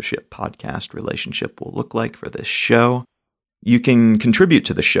sponsorship podcast relationship will look like for this show. You can contribute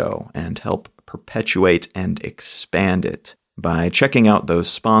to the show and help perpetuate and expand it by checking out those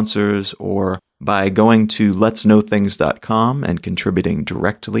sponsors, or by going to letsknowthings.com and contributing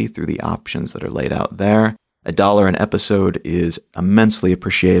directly through the options that are laid out there. $1 an episode is immensely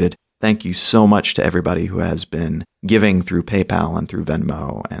appreciated. Thank you so much to everybody who has been giving through PayPal and through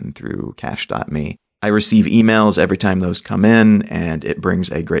Venmo and through Cash.me. I receive emails every time those come in, and it brings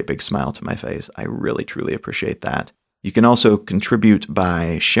a great big smile to my face. I really, truly appreciate that. You can also contribute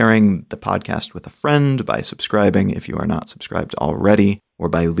by sharing the podcast with a friend, by subscribing if you are not subscribed already, or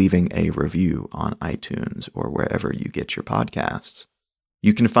by leaving a review on iTunes or wherever you get your podcasts.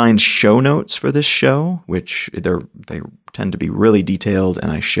 You can find show notes for this show, which they tend to be really detailed,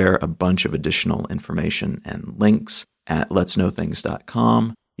 and I share a bunch of additional information and links at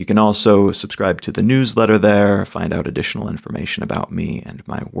letsknowthings.com. You can also subscribe to the newsletter there, find out additional information about me and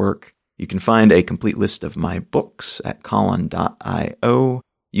my work. You can find a complete list of my books at Colin.io.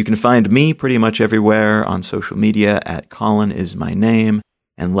 You can find me pretty much everywhere on social media at Colin is my name,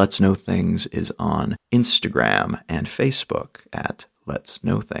 and Let's Know Things is on Instagram and Facebook at Let's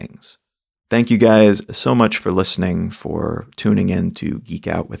Know Things. Thank you guys so much for listening, for tuning in to geek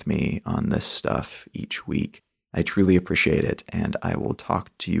out with me on this stuff each week. I truly appreciate it, and I will talk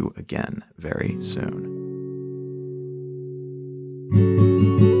to you again very soon.